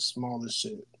city, but it's small as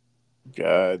shit.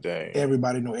 God dang.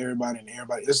 Everybody know everybody and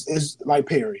everybody. It's like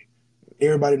Perry.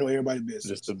 Everybody know everybody's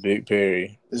business. Just a big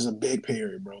Perry. It's a big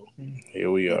Perry, bro. Here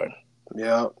we are.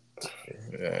 Yeah.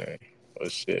 Yeah. Oh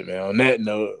shit, man. On that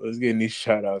note, let's get in these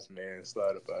shout outs, man.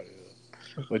 Slide up out of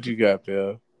here. What you got,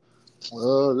 Bill?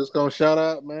 Well, just gonna shout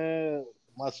out, man,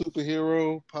 my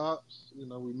superhero, Pops. You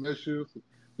know, we miss you.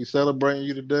 We celebrating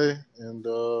you today. And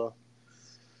of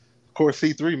course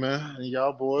C3, man, and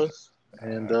y'all boys.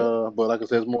 And but like I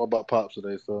said, it's more about Pops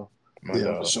today, so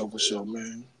For sure,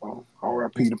 man.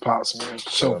 R.I.P. to Pops, man.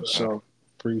 For sure.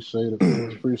 appreciate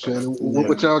it. Appreciate it.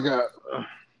 What y'all got?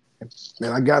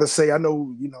 Man, I gotta say, I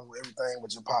know you know everything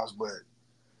with your Pops, but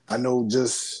I know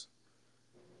just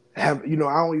have I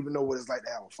don't even know what it's like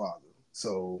to have a father.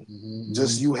 So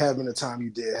just you having the time you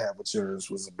did have with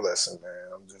yours was a blessing, man.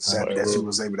 I'm just happy that you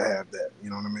was able to have that. You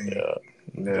know what I mean? Yeah.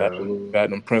 Got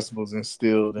them principles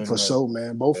instilled in For sure,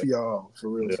 man. Both of y'all, for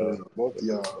real, for real. Both of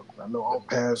y'all. I know Unc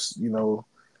passed,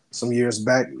 some years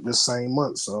back this same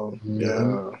month. So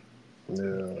yeah.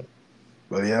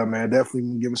 But yeah, man,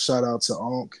 definitely give a shout out to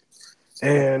Unc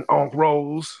and Unc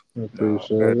Rose.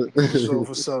 Appreciate it.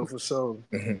 For sure.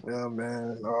 Yeah,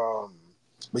 man.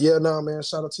 But yeah, man,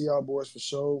 shout out to y'all boys for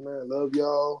sure, man. Love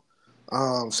y'all.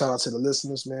 Shout out to the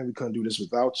listeners, man. We couldn't do this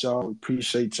without y'all. We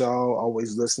appreciate y'all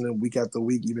always listening week after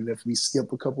week, even if we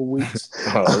skip a couple weeks.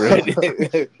 Already.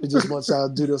 We just want y'all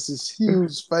to do us this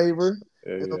huge favor.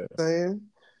 Yeah, You know what I'm saying?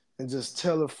 And just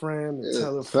tell a friend and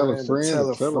tell a Tell friend a friend. and tell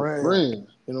a Tell a friend. friend.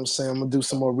 You know what I'm saying? I'm gonna do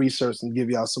some more research and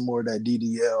give y'all some more of that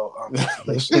DDL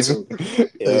information too.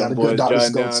 Yeah, the boys good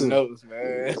doctors jotting go down too. notes,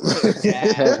 man.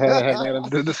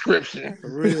 The description. For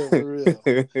real.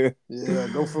 Yeah,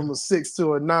 go from a 6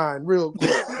 to a 9 real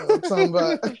quick. You know what I'm talking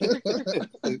about?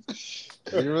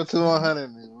 0 to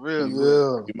 100, real quick.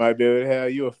 Yeah, You might be able to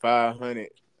have you a 500.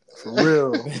 for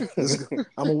real.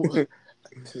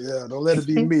 Don't let it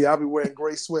be me. I'll be wearing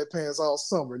gray sweatpants all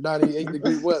summer,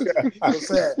 98-degree weather. What's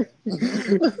that?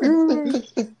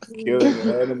 Killing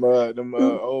it.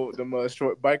 Them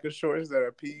short biker shorts that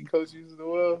our PE coach used to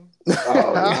wear.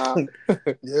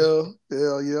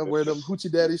 Yeah. Wear them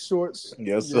hoochie daddy shorts.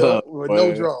 Yes, sir. With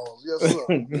no drawers. Yes,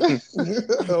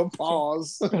 sir.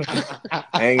 Pause.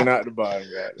 Hanging out the bottom,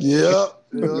 guys. Yeah.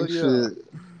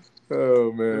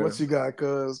 Oh man, What you got,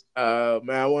 cuz? Man,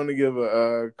 I want to give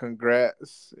a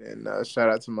congrats and shout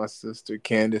out to my sister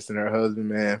Candace and her husband,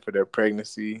 man, for their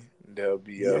pregnancy. They'll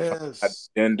be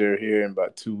gender here in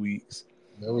about 2 weeks.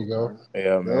 There we go.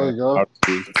 Yeah, man. There we go.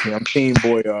 I'm team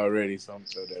boy already, so I'm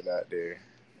throw that out there.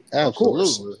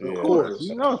 Absolutely. Of Yeah. course.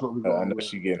 You know what we're I going know with.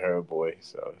 she getting her a boy,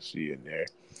 so she in there.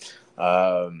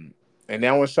 And then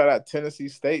I want to shout out Tennessee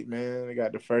State, man. They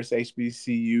got the first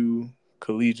HBCU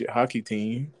collegiate hockey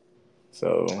team.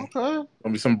 So gonna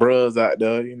be some bros out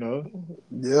there, Yep.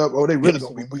 Oh, they really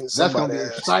gonna be beating That's somebody. gonna be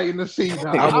exciting to see.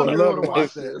 Now. I would love to to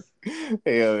watch this.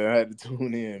 Hell, I had to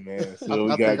tune in, man. See what we I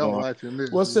got think I'm going. watching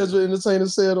this. What Cedric Entertainer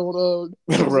said on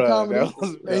Bruh, comedy? that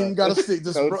was Ain't even got to stick.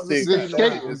 Just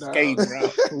skating, skate,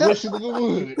 bro. Wishing in the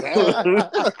wood.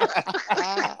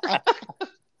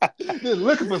 Just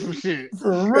looking for some shit.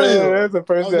 For Yeah, real. that's the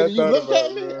first thing I You thought looked about,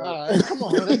 at me? bro. All right, come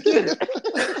on, let's get it.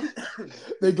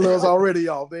 Their gloves already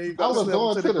off. They ain't I got was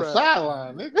going to the ground.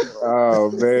 sideline, nigga.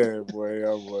 Oh man, boy,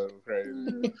 that was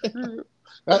crazy.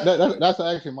 That's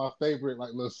actually my favorite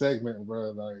little segment,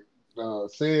 bro.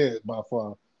 Said by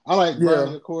far. I like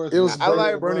Bernie, of course. It was I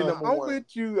like Bernie Bernie. number I'm one.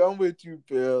 with you,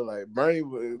 Phil. Like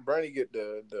Bernie get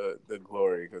the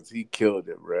glory because he killed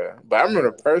it, bro. But I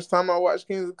remember the first time I watched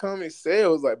Kings of Comedy, Say it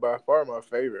was by far my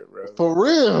favorite, bro. For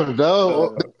real,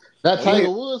 though. That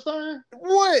Tiger Woods thing?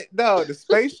 What? No, the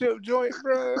spaceship joint,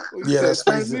 bro. Yeah, that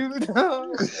spaceship.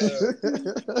 Oh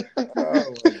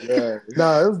my god.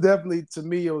 No, it was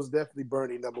definitely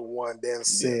Bernie number one. Then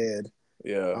said,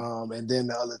 Yeah. And then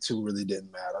the other two really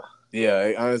didn't matter.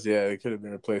 Yeah, honestly, yeah, it could have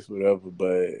been replaced with whatever,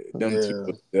 but them two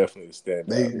was definitely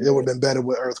stand out. It would have been better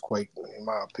with Earthquake, in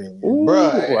my opinion. Ooh,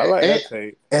 Bruh, I like that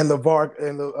tape. And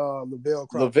Lavelle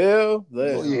Crawford. Lavelle,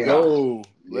 let's go.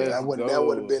 That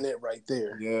would have been it right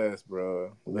there. Yes,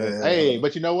 bro. Hey,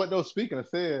 but you know what though? Speaking of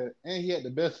said, and he had the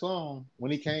best song when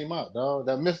he came out, dog.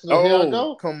 That Mr. Here I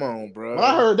Go. Come on, bro. When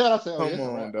I heard that, I said, "Come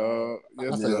on, dog."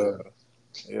 Yes, sir.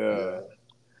 Yeah.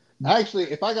 Actually,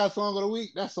 if I got song of the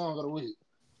week, that's song of the week.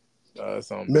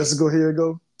 Mystical, Here You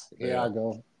Go. Here I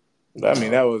Go. I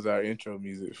mean, that was our intro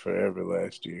music forever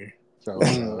last year. So,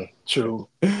 true.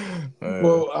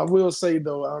 Well, I will say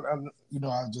though, I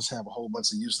just have a whole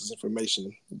bunch of useless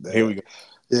information. Here we go.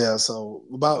 Yeah, so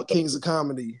about Kings of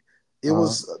Comedy, it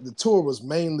was the tour was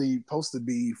mainly supposed to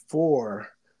be for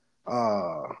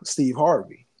Steve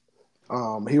Harvey.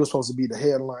 He was supposed to be the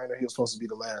headliner. He was supposed to be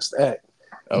the last act,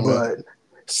 but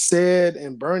Sid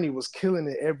and Bernie was killing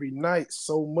it every night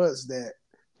so much that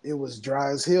it was dry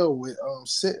as hell with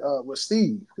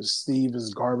Steve, because Steve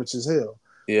is garbage as hell.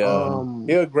 Yeah,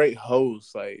 he's a great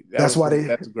host. Like that's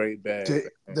a great bag.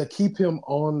 To keep him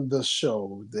on the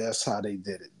show, that's how they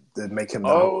did it. To make him the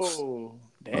host. Oh,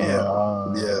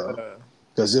 damn. Yeah.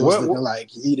 Because it was looking like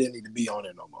he didn't need to be on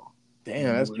it no more.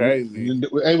 Damn, that's crazy.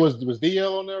 Hey, was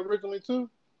DL on there originally too?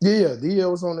 Yeah,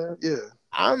 DL was on there. Yeah.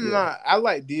 I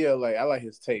like DL. Like I like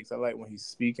his takes. I like when he's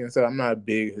speaking. So I'm not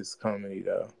big his comedy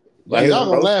though. Like y'all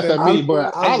gonna laugh at me,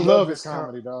 but I love his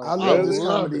comedy, dog. I love his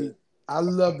comedy. I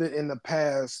loved it in the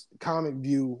past Comic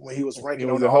View when he was ranking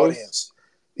on the audience.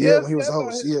 Yeah, when he was a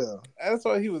host. That's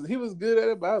why he was good at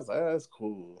it. But I was like, that's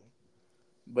cool.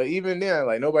 But even then,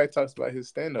 like nobody talks about his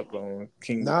stand up on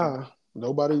King. Nah,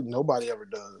 nobody ever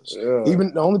does. Yeah.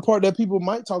 Even the only part that people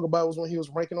might talk about was when he was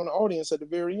ranking on the audience at the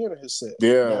very end of his set.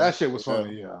 Yeah, that shit was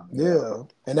funny. Yeah,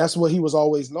 and that's what he was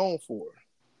always known for.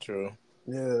 True.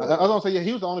 Yeah, I was gonna say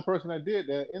he was the only person that did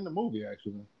that in the movie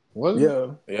actually. Was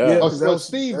it? Yeah.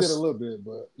 Steve did a little bit,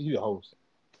 but he's a host.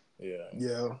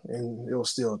 Yeah, and it was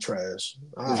still trash.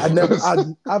 I've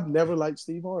never liked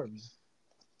Steve Harvey.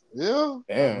 Yeah,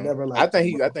 damn. Never liked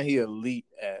I think he elite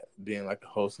at being like a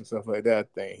host and stuff like that. I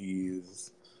think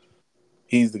he's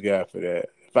the guy for that.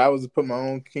 If I was to put my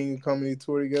own King Comedy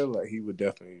tour together, like he would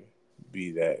definitely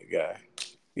be that guy.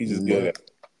 He's just good at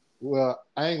it. Well,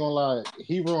 I ain't gonna lie,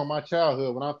 he ruined my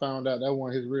childhood when I found out that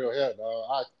wasn't his real hair, dog.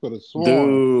 I could have sworn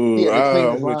he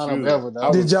had the cleanest lineup ever,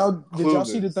 dog. Did y'all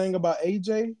see the thing about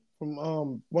AJ from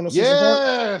 106?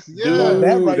 Yes, dude,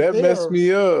 that messed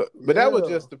me up. But that was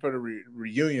just for the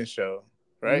reunion show,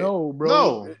 right? No, bro.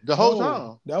 No, the whole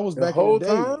time. That was back in the day.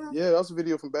 Time? Yeah, that was a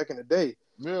video from back in the day.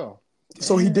 Yeah.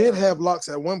 So he did have locks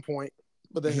at one point,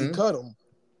 but then he cut them.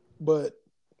 But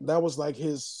that was like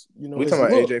his, we talking about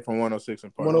AJ from 106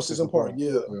 and Park. 106 and Park,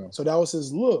 yeah. So that was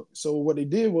his look. So what they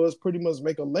did was pretty much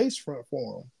make a lace front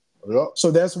for him. Yeah.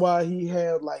 So that's why he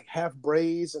had like half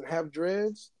braids and half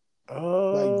dreads.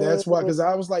 Oh, like that's why. Because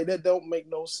I was like, that don't make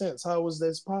no sense. How is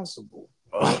this possible?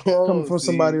 Coming from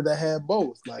somebody that had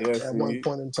both, like at one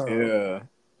point in time. Yeah.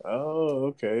 Oh,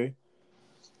 okay.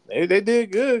 They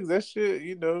did good. That shit,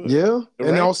 Yeah,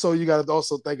 and also you got to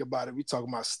also think about it. We talking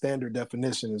about standard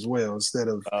definition as well instead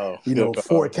of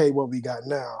 4K what we got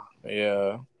now.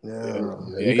 Yeah.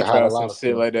 You tried some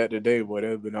shit like that today, boy.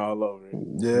 They've been all over it.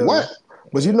 Yeah. What?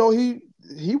 But he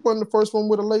wasn't the first one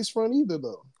with a lace front either,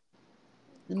 though.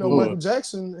 Michael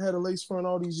Jackson had a lace front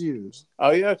all these years.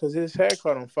 Oh yeah, because his hair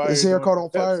caught on fire. His hair caught on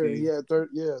fire. He had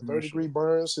 30-degree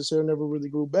burns. His hair never really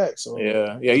grew back. So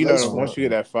yeah. Once you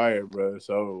get that fire, bro, it's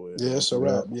over with. Yeah, it's a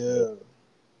wrap. Yeah.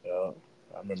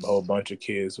 I remember a whole bunch of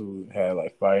kids who had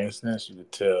like fire incidents. You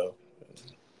could tell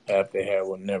half their hair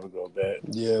would never go back.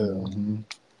 Yeah. Mm-hmm.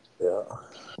 Yeah.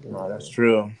 No, that's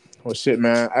true. Well, shit,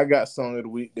 man. I got song of the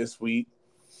week this week.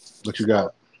 What you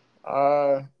got?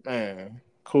 Man.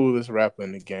 Coolest rapper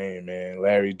in the game, man.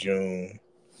 Larry June,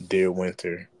 Dear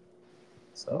Winter.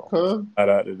 So shout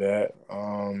out to that.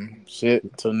 Shit.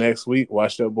 Until next week.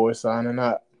 Watch that boy signing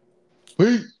out.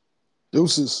 Peace.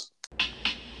 Deuces.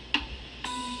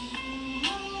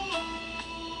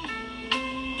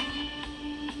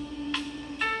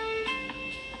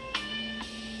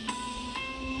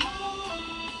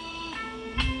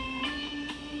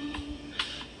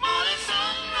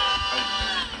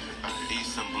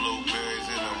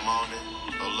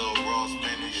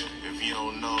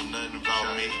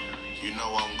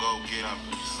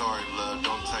 Sorry, love,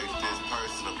 don't take this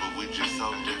personal, but we just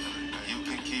so different. You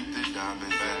can keep the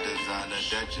diamonds and designer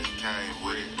that just came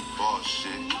with boss shit.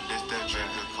 It's that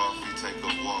drink of coffee, take a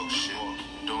walk shit.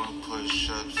 Doing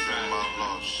push-ups in my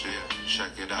loft shit.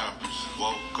 Check it out.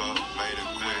 Woke up, made a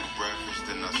quick breakfast,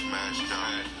 then I smashed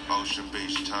Ocean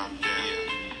Beach, top down.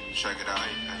 Check it out.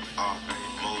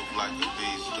 Move like a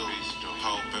beast, do.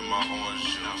 Hope in my orange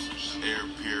juice. Air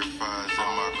purifiers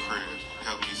in my crib.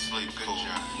 Help me sleep cool.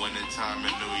 Winter time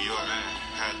in New York.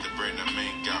 Had to bring the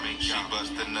mink out. She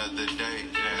bust another day.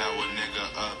 Now a nigga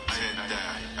up 10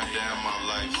 down. Damn, my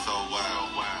life so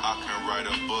wild. I can write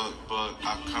a book.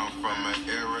 I come from an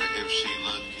era. If she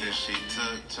looked, then she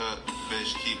took.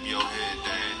 Bitch, keep your head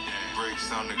down.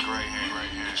 Bricks on the gray hand.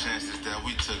 The chances that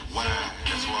we took wide.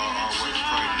 That's why I always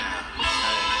pray now.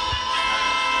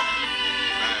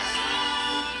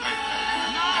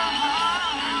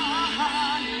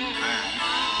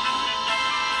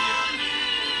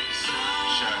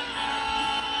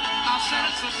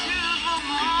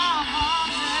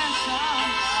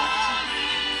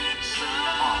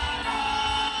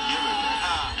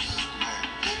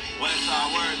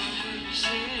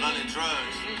 London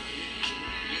drugs.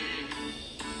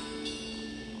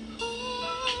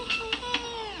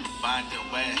 Find the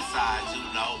west side, you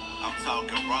know. I'm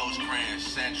talking Rosecrans,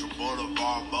 Central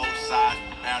Boulevard, both sides.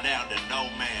 Now down to no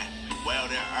man.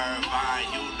 Weldon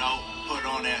Irvine, you know. Put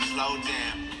on that slow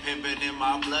jam. Pimpin' in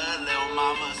my blood, little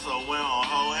mama, so we on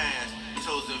whole hands.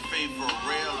 Toes and feet for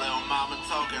real, little mama,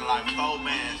 talking like four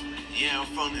mans. Yeah, I'm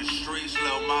from the streets,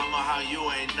 little mama, how you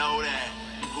ain't know that?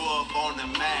 Grew up on the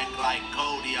Mac like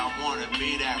Cody, I wanna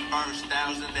be that first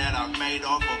 1,000 that I made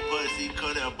off a pussy,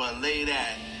 couldn't believe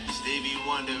that. Stevie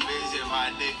Wonder Vision,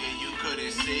 my nigga, you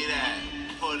couldn't see that.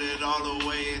 Put it all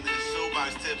away in the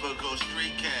shoebox, typical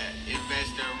street cat.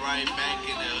 Investing right back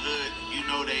in the hood, you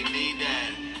know they need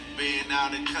that. Being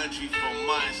out in the country for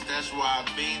months, that's where I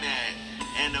been at.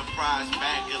 Enterprise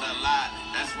back in a lot,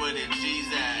 that's where the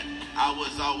G's at. I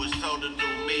was always told to do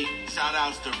me, shout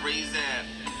outs to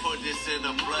Reason. Put this in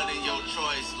the blood of your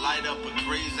choice, light up a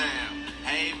Greasam.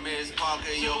 Hey Miss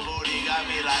Parker, your booty got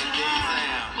me like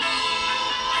Dizam.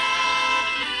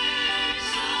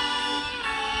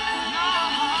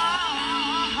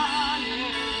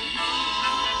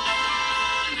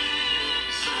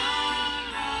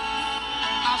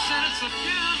 I said it's a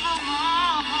beautiful morning.